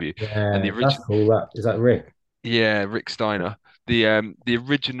WCW and the Yeah, that's original. cool. That is that Rick? Yeah, Rick Steiner. The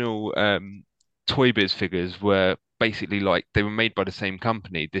original Toy Biz figures were basically like they were made by the same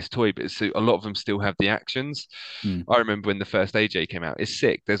company, this Toy Biz. So a lot of them still have the actions. Hmm. I remember when the first AJ came out. It's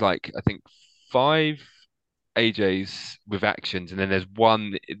sick. There's like I think 5 AJs with actions, and then there's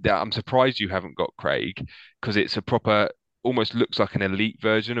one that I'm surprised you haven't got, Craig, because it's a proper, almost looks like an elite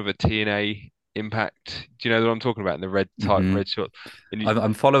version of a TNA Impact. Do you know what I'm talking about? In the red type, Hmm. red short. And you,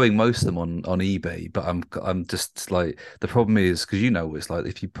 I'm following most of them on eBay, but I'm just like the problem is because you know what it's like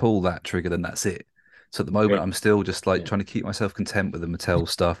if you pull that trigger, then that's it. So at the moment, Rick. I'm still just like Yeah. trying to keep myself content with the Mattel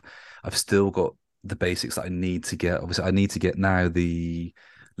stuff. I've still got the basics that I need to get. Obviously, I need to get now the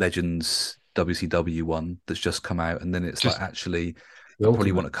Legends WCW one that's just come out, and then it's like just actually The I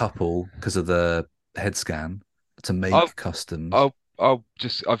probably want ultimate. a couple because of the head scan to I'll make customs.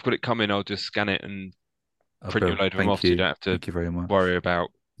 I've got it coming. I'll just scan it and Oh, print you a bro, load of them off, thank so you you, don't have to thank you very much, worry about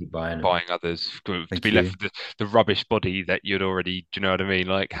Keep buying them. buying others. To be thank left you. with the rubbish body that you'd already, do you know what I mean?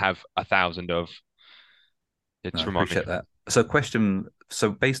 Like have 1,000 of. Yeah, No, I just remind me. appreciate that. So, question.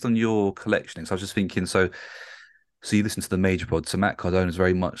 So, based on your collectioning, so I was just thinking. So you listen to the major pod. So Matt Cardona is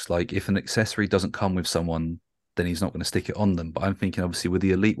very much like if an accessory doesn't come with someone, then he's not going to stick it on them. But I'm thinking, obviously, with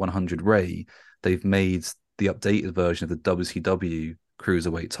the Elite 100 Ray, they've made the updated version of the WCW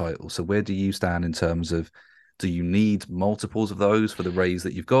cruiserweight title. So where do you stand in terms of, do you need multiples of those for the raise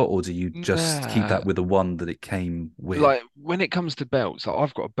that you've got, or do you just keep Nah, that with the one that it came with? like when it comes to belts, like,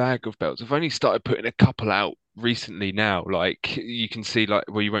 I've got a bag of belts. I've only started putting a couple out recently now. Like you can see, like,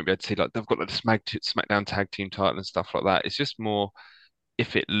 well, you won't be able to see, like they've got like the SmackDown tag team title and stuff like that. It's just more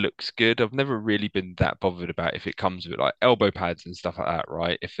if it looks good. I've never really been that bothered about if it comes with like elbow pads and stuff like that,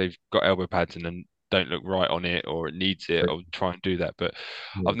 right? If they've got elbow pads and then don't look right on it or it needs it, I'll try and do that. But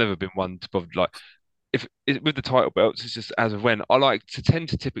Yeah. I've never been one to bother like if with the title belts, it's just as of when I like to tend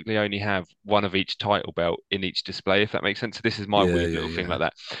to typically only have one of each title belt in each display, if that makes sense. So this is my Yeah, weird yeah, little thing yeah, like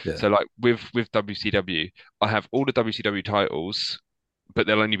that. yeah. So like with WCW, I have all the WCW titles, but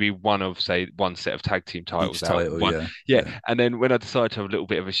there'll only be one of, say, one set of tag team Each titles out. title, One, yeah, yeah. yeah, And then when I decide to have a little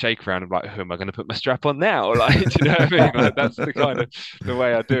bit of a shake around, I'm like, who am I going to put my strap on now? Like, do you know what I mean? Like, that's the kind of the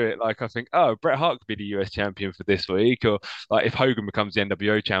way I do it. Like, I think, oh, Bret Hart could be the US champion for this week, or like if Hogan becomes the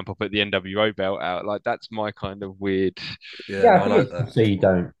NWO champ, I'll put the NWO belt out. Like, that's my kind of weird. yeah. Yeah, No, I I think like it's that. so you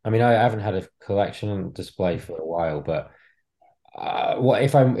don't. I mean, I haven't had a collection on display for a while, but what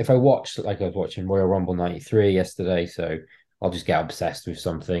if I watch, like I was watching Royal Rumble '93 yesterday, so I'll just get obsessed with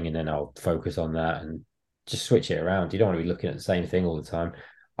something and then I'll focus on that and just switch it around. You don't want to be looking at the same thing all the time.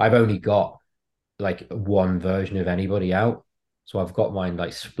 I've only got like one version of anybody out, so I've got mine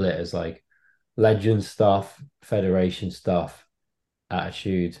like split as like Legend stuff, Federation stuff,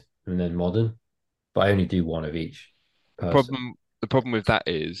 Attitude, and then Modern. But I only do one of each The person. problem, the problem with that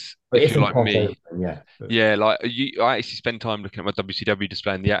is, But if if you're they like cross over, me, then yeah. But yeah, like I actually spend time looking at my WCW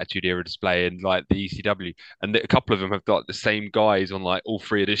display and the Attitude Era display and like the ECW, and a couple of them have got the same guys on like all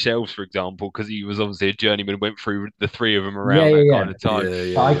three of the shelves, for example, because he was obviously a journeyman, went through the three of them yeah, around yeah, that yeah. kind of time. Yeah,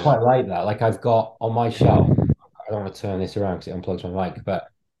 But yeah, I yeah. quite like that. Like I've got on my shelf, I don't want to turn this around because it unplugs my mic, but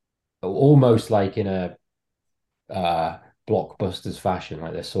almost like in a uh blockbusters fashion,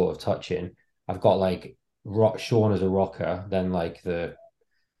 like they're sort of touching. I've got like Sean as a rocker, then like the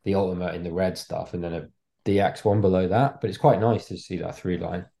ultimate in the red stuff, and then a DX one below that. But it's quite nice to see that three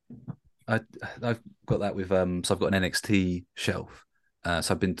line. I I've got that with so I've got an NXT shelf.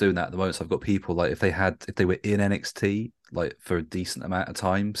 So I've been doing that at the moment. So I've got people like if they were in NXT like for a decent amount of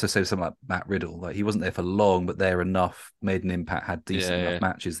time. So say something like Matt Riddle, like he wasn't there for long, but there enough, made an impact, had decent Yeah, enough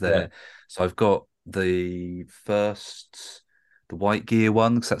matches Yeah. there. So I've got the white gear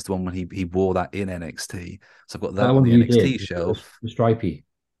one because that's the one when he wore that in NXT. So I've got That that on one the you did, NXT shelf. the stripy.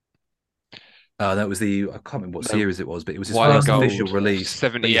 That was I can't remember what no, series it was, but it was his white and first Um, official gold, release.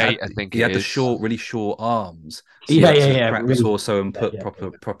 But 78, I think he it had the is. really short arms, so you yeah, had yeah, to yeah. crack the Really. torso and Yeah, put yeah, yeah.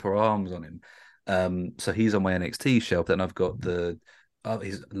 proper arms on him. So he's on my NXT shelf. Then I've got the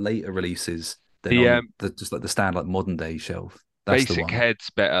his later releases. Then The on the just like the stand like modern day shelf. That's the basic one. head's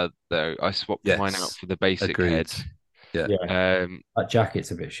better though. I swapped mine out Yes, for the basic head. agreed. Yeah. Yeah. Um, That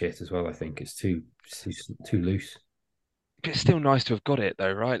jacket's a bit shit as well. I think it's too loose. but it's still nice to have got it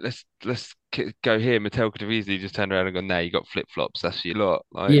though, right? Let's go here. Mattel could have easily just turned around and gone, "No, you got flip flops. That's your lot."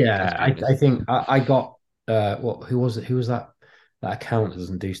 Like, let's Yeah, be I honest. think I got what who was it? Who was that? That account that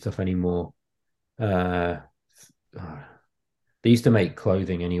doesn't do stuff anymore. Uh, oh, they used to make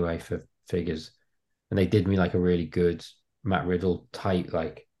clothing anyway for figures, and they did me like a really good Matt Riddle tight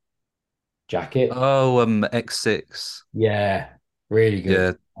like jacket. Oh, X6. Yeah, really good.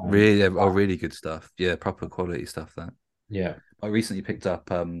 Yeah, really, oh, really good stuff. Yeah, proper quality stuff. That Yeah. I recently picked up.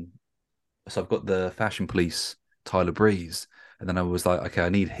 So I've got the Fashion Police Tyler Breeze, and then I was like, okay, I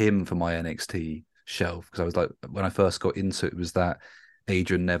need him for my NXT shelf because I was like, when I first got into it, was that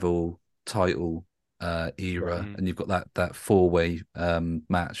Adrian Neville title era, Mm. and you've got that four-way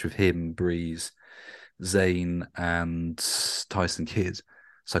match with him, Breeze, Zayn, and Tyson Kidd.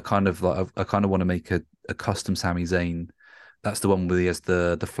 So I kind of want to make a custom Sami Zayn. That's the one where he has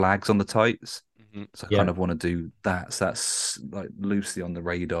the flags on the tights. Mhm. So I kind Yeah. of want to do that. So that's like loosely on the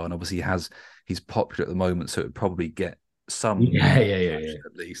radar. And obviously he's popular at the moment, so it would probably get some Yeah, yeah, yeah, yeah. traction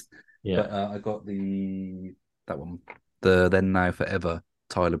at least. Yeah. But I got that one, the Then Now Forever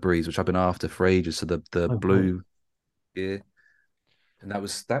Tyler Breeze, which I've been after for ages. So the Oh, cool. blue gear. And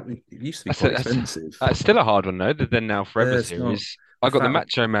it used to be That's quite expensive. that's still a hard one though. The Then Now Forever Yeah, it's not series. the I got the fact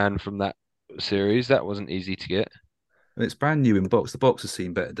Macho Man from that series. That wasn't easy to get. and it's brand new in the box. The box has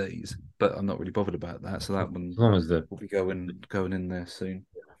seen better days, but I'm not really bothered about that. So that As one long as the will be going in there soon.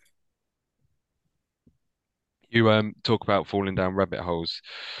 You talk about falling down rabbit holes.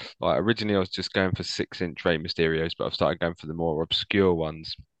 Like originally, I was just going for 6-inch Rey Mysterios, but I've started going for the more obscure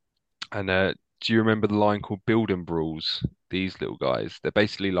ones. And do you remember the line called Build and Brawls? These little guys, they're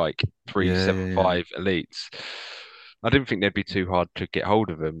basically like Yeah, yeah, yeah. 375 elites. I didn't think they'd be too hard to get hold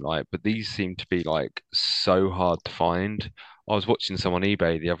of them, like, but these seem to be like so hard to find. I was watching some on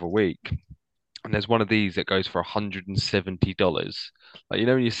eBay the other week, and there's one of these that goes for $170. Like,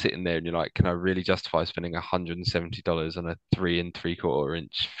 when you're sitting there and you're like, can I really justify spending $170 on a 3 3/4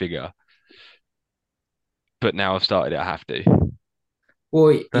 inch figure? But now I've started it, I have to.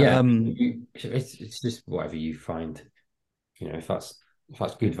 Well, That, yeah, it's just whatever you find. If that's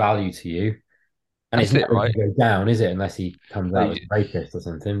good value to you, and it's That's it, never going right? to go down, is it? Unless he comes Uh, out as a rapist or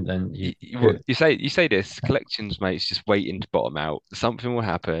something, then You, you you, good. you say this, collections, mate, it's just waiting to bottom out. Something will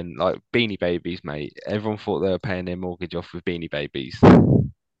happen. Like Beanie Babies, mate. Everyone thought they were paying their mortgage off with Beanie Babies.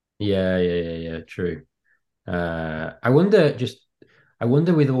 Yeah. True. I wonder just, I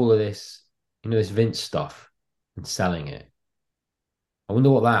wonder with all of this, this Vince stuff and selling it. I wonder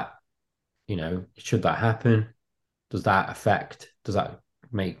what that, should that happen? Does that affect? Does that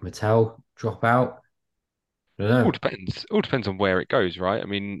make Mattel drop out? I don't All know. depends. All depends on where it goes, right? I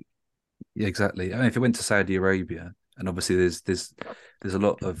mean, yeah, exactly. I mean, if it went to Saudi Arabia, and obviously there's a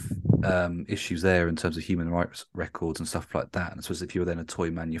lot of issues there in terms of human rights records and stuff like that. And I suppose if you were then a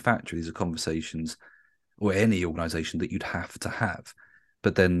toy manufacturer, these are conversations or any organization that you'd have to have.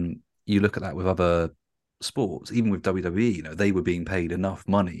 But then you look at that with other sports, even with WWE, they were being paid enough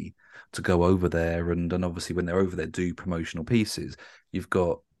money to go over there and obviously when they're over there do promotional pieces. You've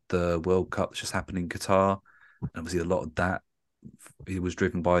got the World Cup that's just happened in Qatar. And obviously a lot of that it was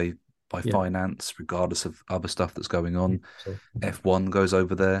driven by Yeah. finance, regardless of other stuff that's going on. So, F1 goes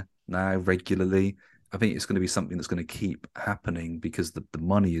over there now regularly. I think it's going to be something that's going to keep happening because the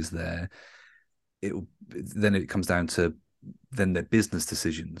money is there. Then it comes down to then their business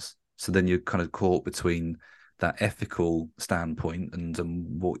decisions. So then you're kind of caught between that ethical standpoint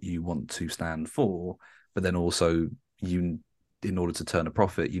and what you want to stand for, but then also in order to turn a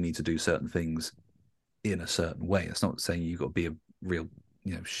profit, you need to do certain things in a certain way. It's not saying you've got to be a real,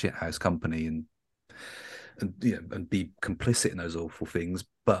 shithouse company and be complicit in those awful things,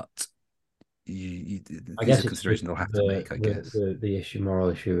 but I these guess are it's just considerations they'll have to the make, I the guess. the, the issue, moral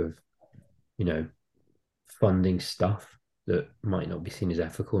issue of you know funding stuff that might not be seen as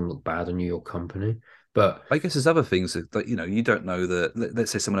ethical and look bad on your company. But I guess there's other things that you don't know that.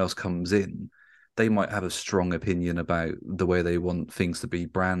 Let's say someone else comes in, they might have a strong opinion about the way they want things to be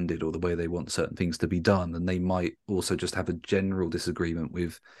branded or the way they want certain things to be done, and they might also just have a general disagreement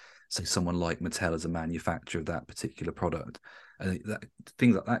with, say, someone like Mattel as a manufacturer of that particular product, and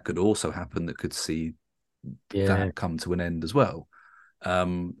things like that could also happen that could see yeah, that come to an end as well.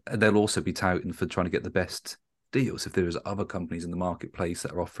 And they'll also be touting for trying to get the best deals. If there's other companies in the marketplace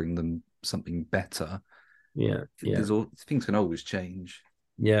that are offering them something better, yeah, there's all things can always change.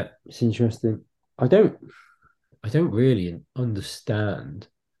 yeah. It's interesting. I don't, I don't really understand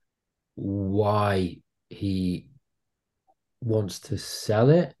why he wants to sell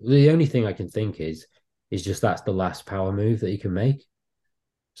it. The only thing I can think is just that's the last power move that he can make.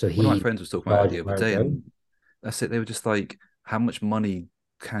 So One of my he friends was talking about it charges the other where it day, goes. and that's it. They were just like, "How much money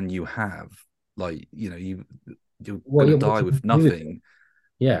can you have? Like, you're Well, gonna yeah, what's die he going with to do with it? nothing."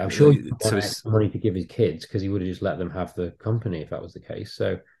 Yeah, I'm sure he would So want it's extra money to give his kids because he would have just let them have the company if that was the case.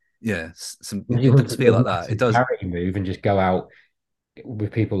 So yeah, he it wants does to do feel a like that. It massive does. charity move and just go out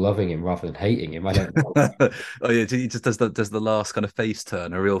with people loving him rather than hating him. I don't know. Oh yeah, he just does the last kind of face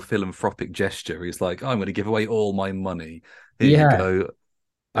turn, a real philanthropic gesture. He's like, "I'm going to give away all my money. Here you Yeah, go."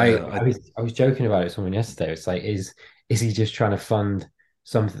 I, Yeah, I was I was joking about it with someone yesterday. It's like, is he just trying to fund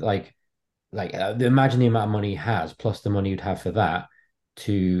something imagine the amount of money he has plus the money you'd have for that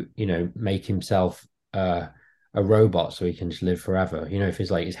to make himself a robot so he can just live forever. If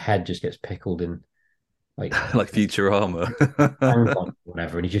his head just gets pickled in like like Futurama. or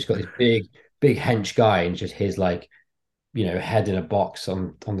whatever, and he's just got this big hench guy and just his head in a box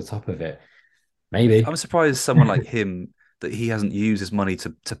on the top of it. Maybe. I'm surprised someone like him that he hasn't used his money to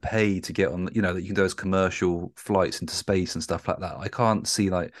pay to get on, that you can do those commercial flights into space and stuff like that. I can't see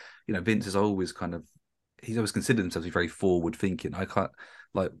like, Vince is always he's always considered himself to be very forward thinking. I can't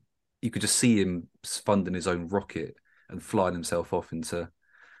like you could just see him funding his own rocket and flying himself off into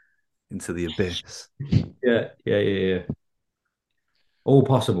the abyss. Yeah. All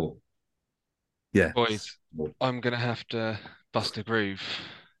possible. Yes. Boys, I'm gonna have to bust a groove.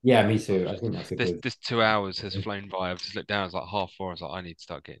 Yeah, me too. I think that's a This good. this 2 hours has flown by. I've just looked down. It's like 4:30. I was like, I need to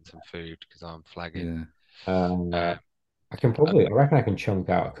start getting some food because I'm flagging. Yeah. Um, uh, Um, I can uh, probably. I reckon I can chunk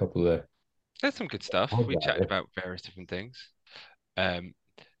out a couple of. there's some good stuff. Odds We out chatted of about various different things. Um,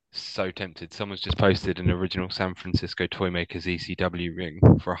 so tempted. Someone's just posted an original San Francisco Toy Makers ECW ring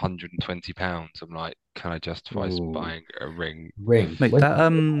for £120. I'm like, can I justify Ooh, buying a ring? ring. Mate,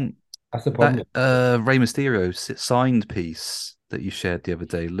 That's the that problem. Rey Mysterio signed piece that you shared the other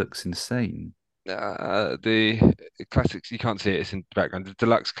day looks insane. The classics, you can't see it, it's in the background. The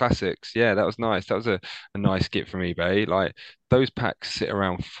deluxe classics, yeah, that was nice. That was a nice get from eBay. Like those packs sit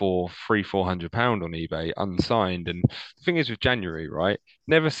around for £400 on eBay unsigned. And the thing is with January, right?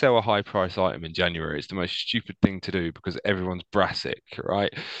 Never sell a high price item in January. It's the most stupid thing to do because everyone's brassic,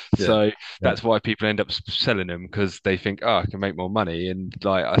 right? Yeah. So Yeah. that's why people end up selling them because they think, oh, I can make more money. And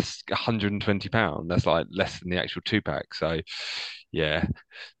like £120, that's like less than the actual two pack. So yeah,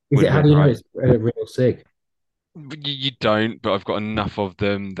 Is it? How win-win, do you know right? it's a real sig? You don't, but I've got enough of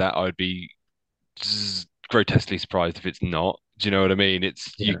them that I'd be grotesquely surprised if it's not. Do you know what I mean?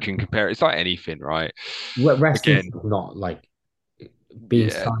 It's you Yeah. can compare. It's like anything, right? Wrestling Again, stuff not like being yeah.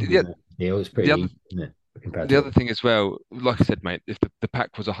 signed is no big deal. It's The pretty other easy, isn't it, compared the to other thing as well, like I said, mate, if the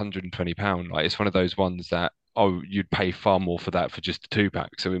pack was £120, like it's one of those ones that you'd pay far more for that for just a two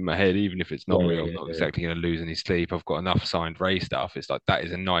pack. So in my head, even if it's not yeah, real, yeah, I'm yeah, not yeah, exactly going to lose any sleep. I've got enough signed Ray stuff. It's like that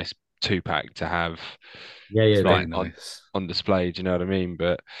is a nice two pack to have yeah, It's yeah, very like definitely. nice. on display. Do you know what I mean?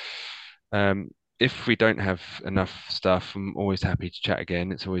 But um, if we don't have enough stuff, I'm always happy to chat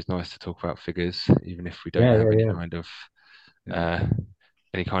again. It's always nice to talk about figures, even if we don't Yeah, have yeah, yeah. Yeah. uh,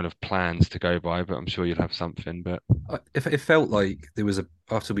 any kind of plans to go by. But I'm sure you'll have something. But If it felt like there was a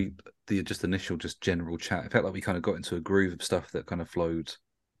after we the just initial just general chat, it felt like we kind of got into a groove of stuff that kind of flowed.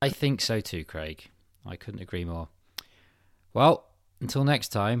 I think so too, Craig. I couldn't agree more. Well, until next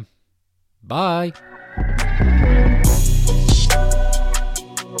time, bye.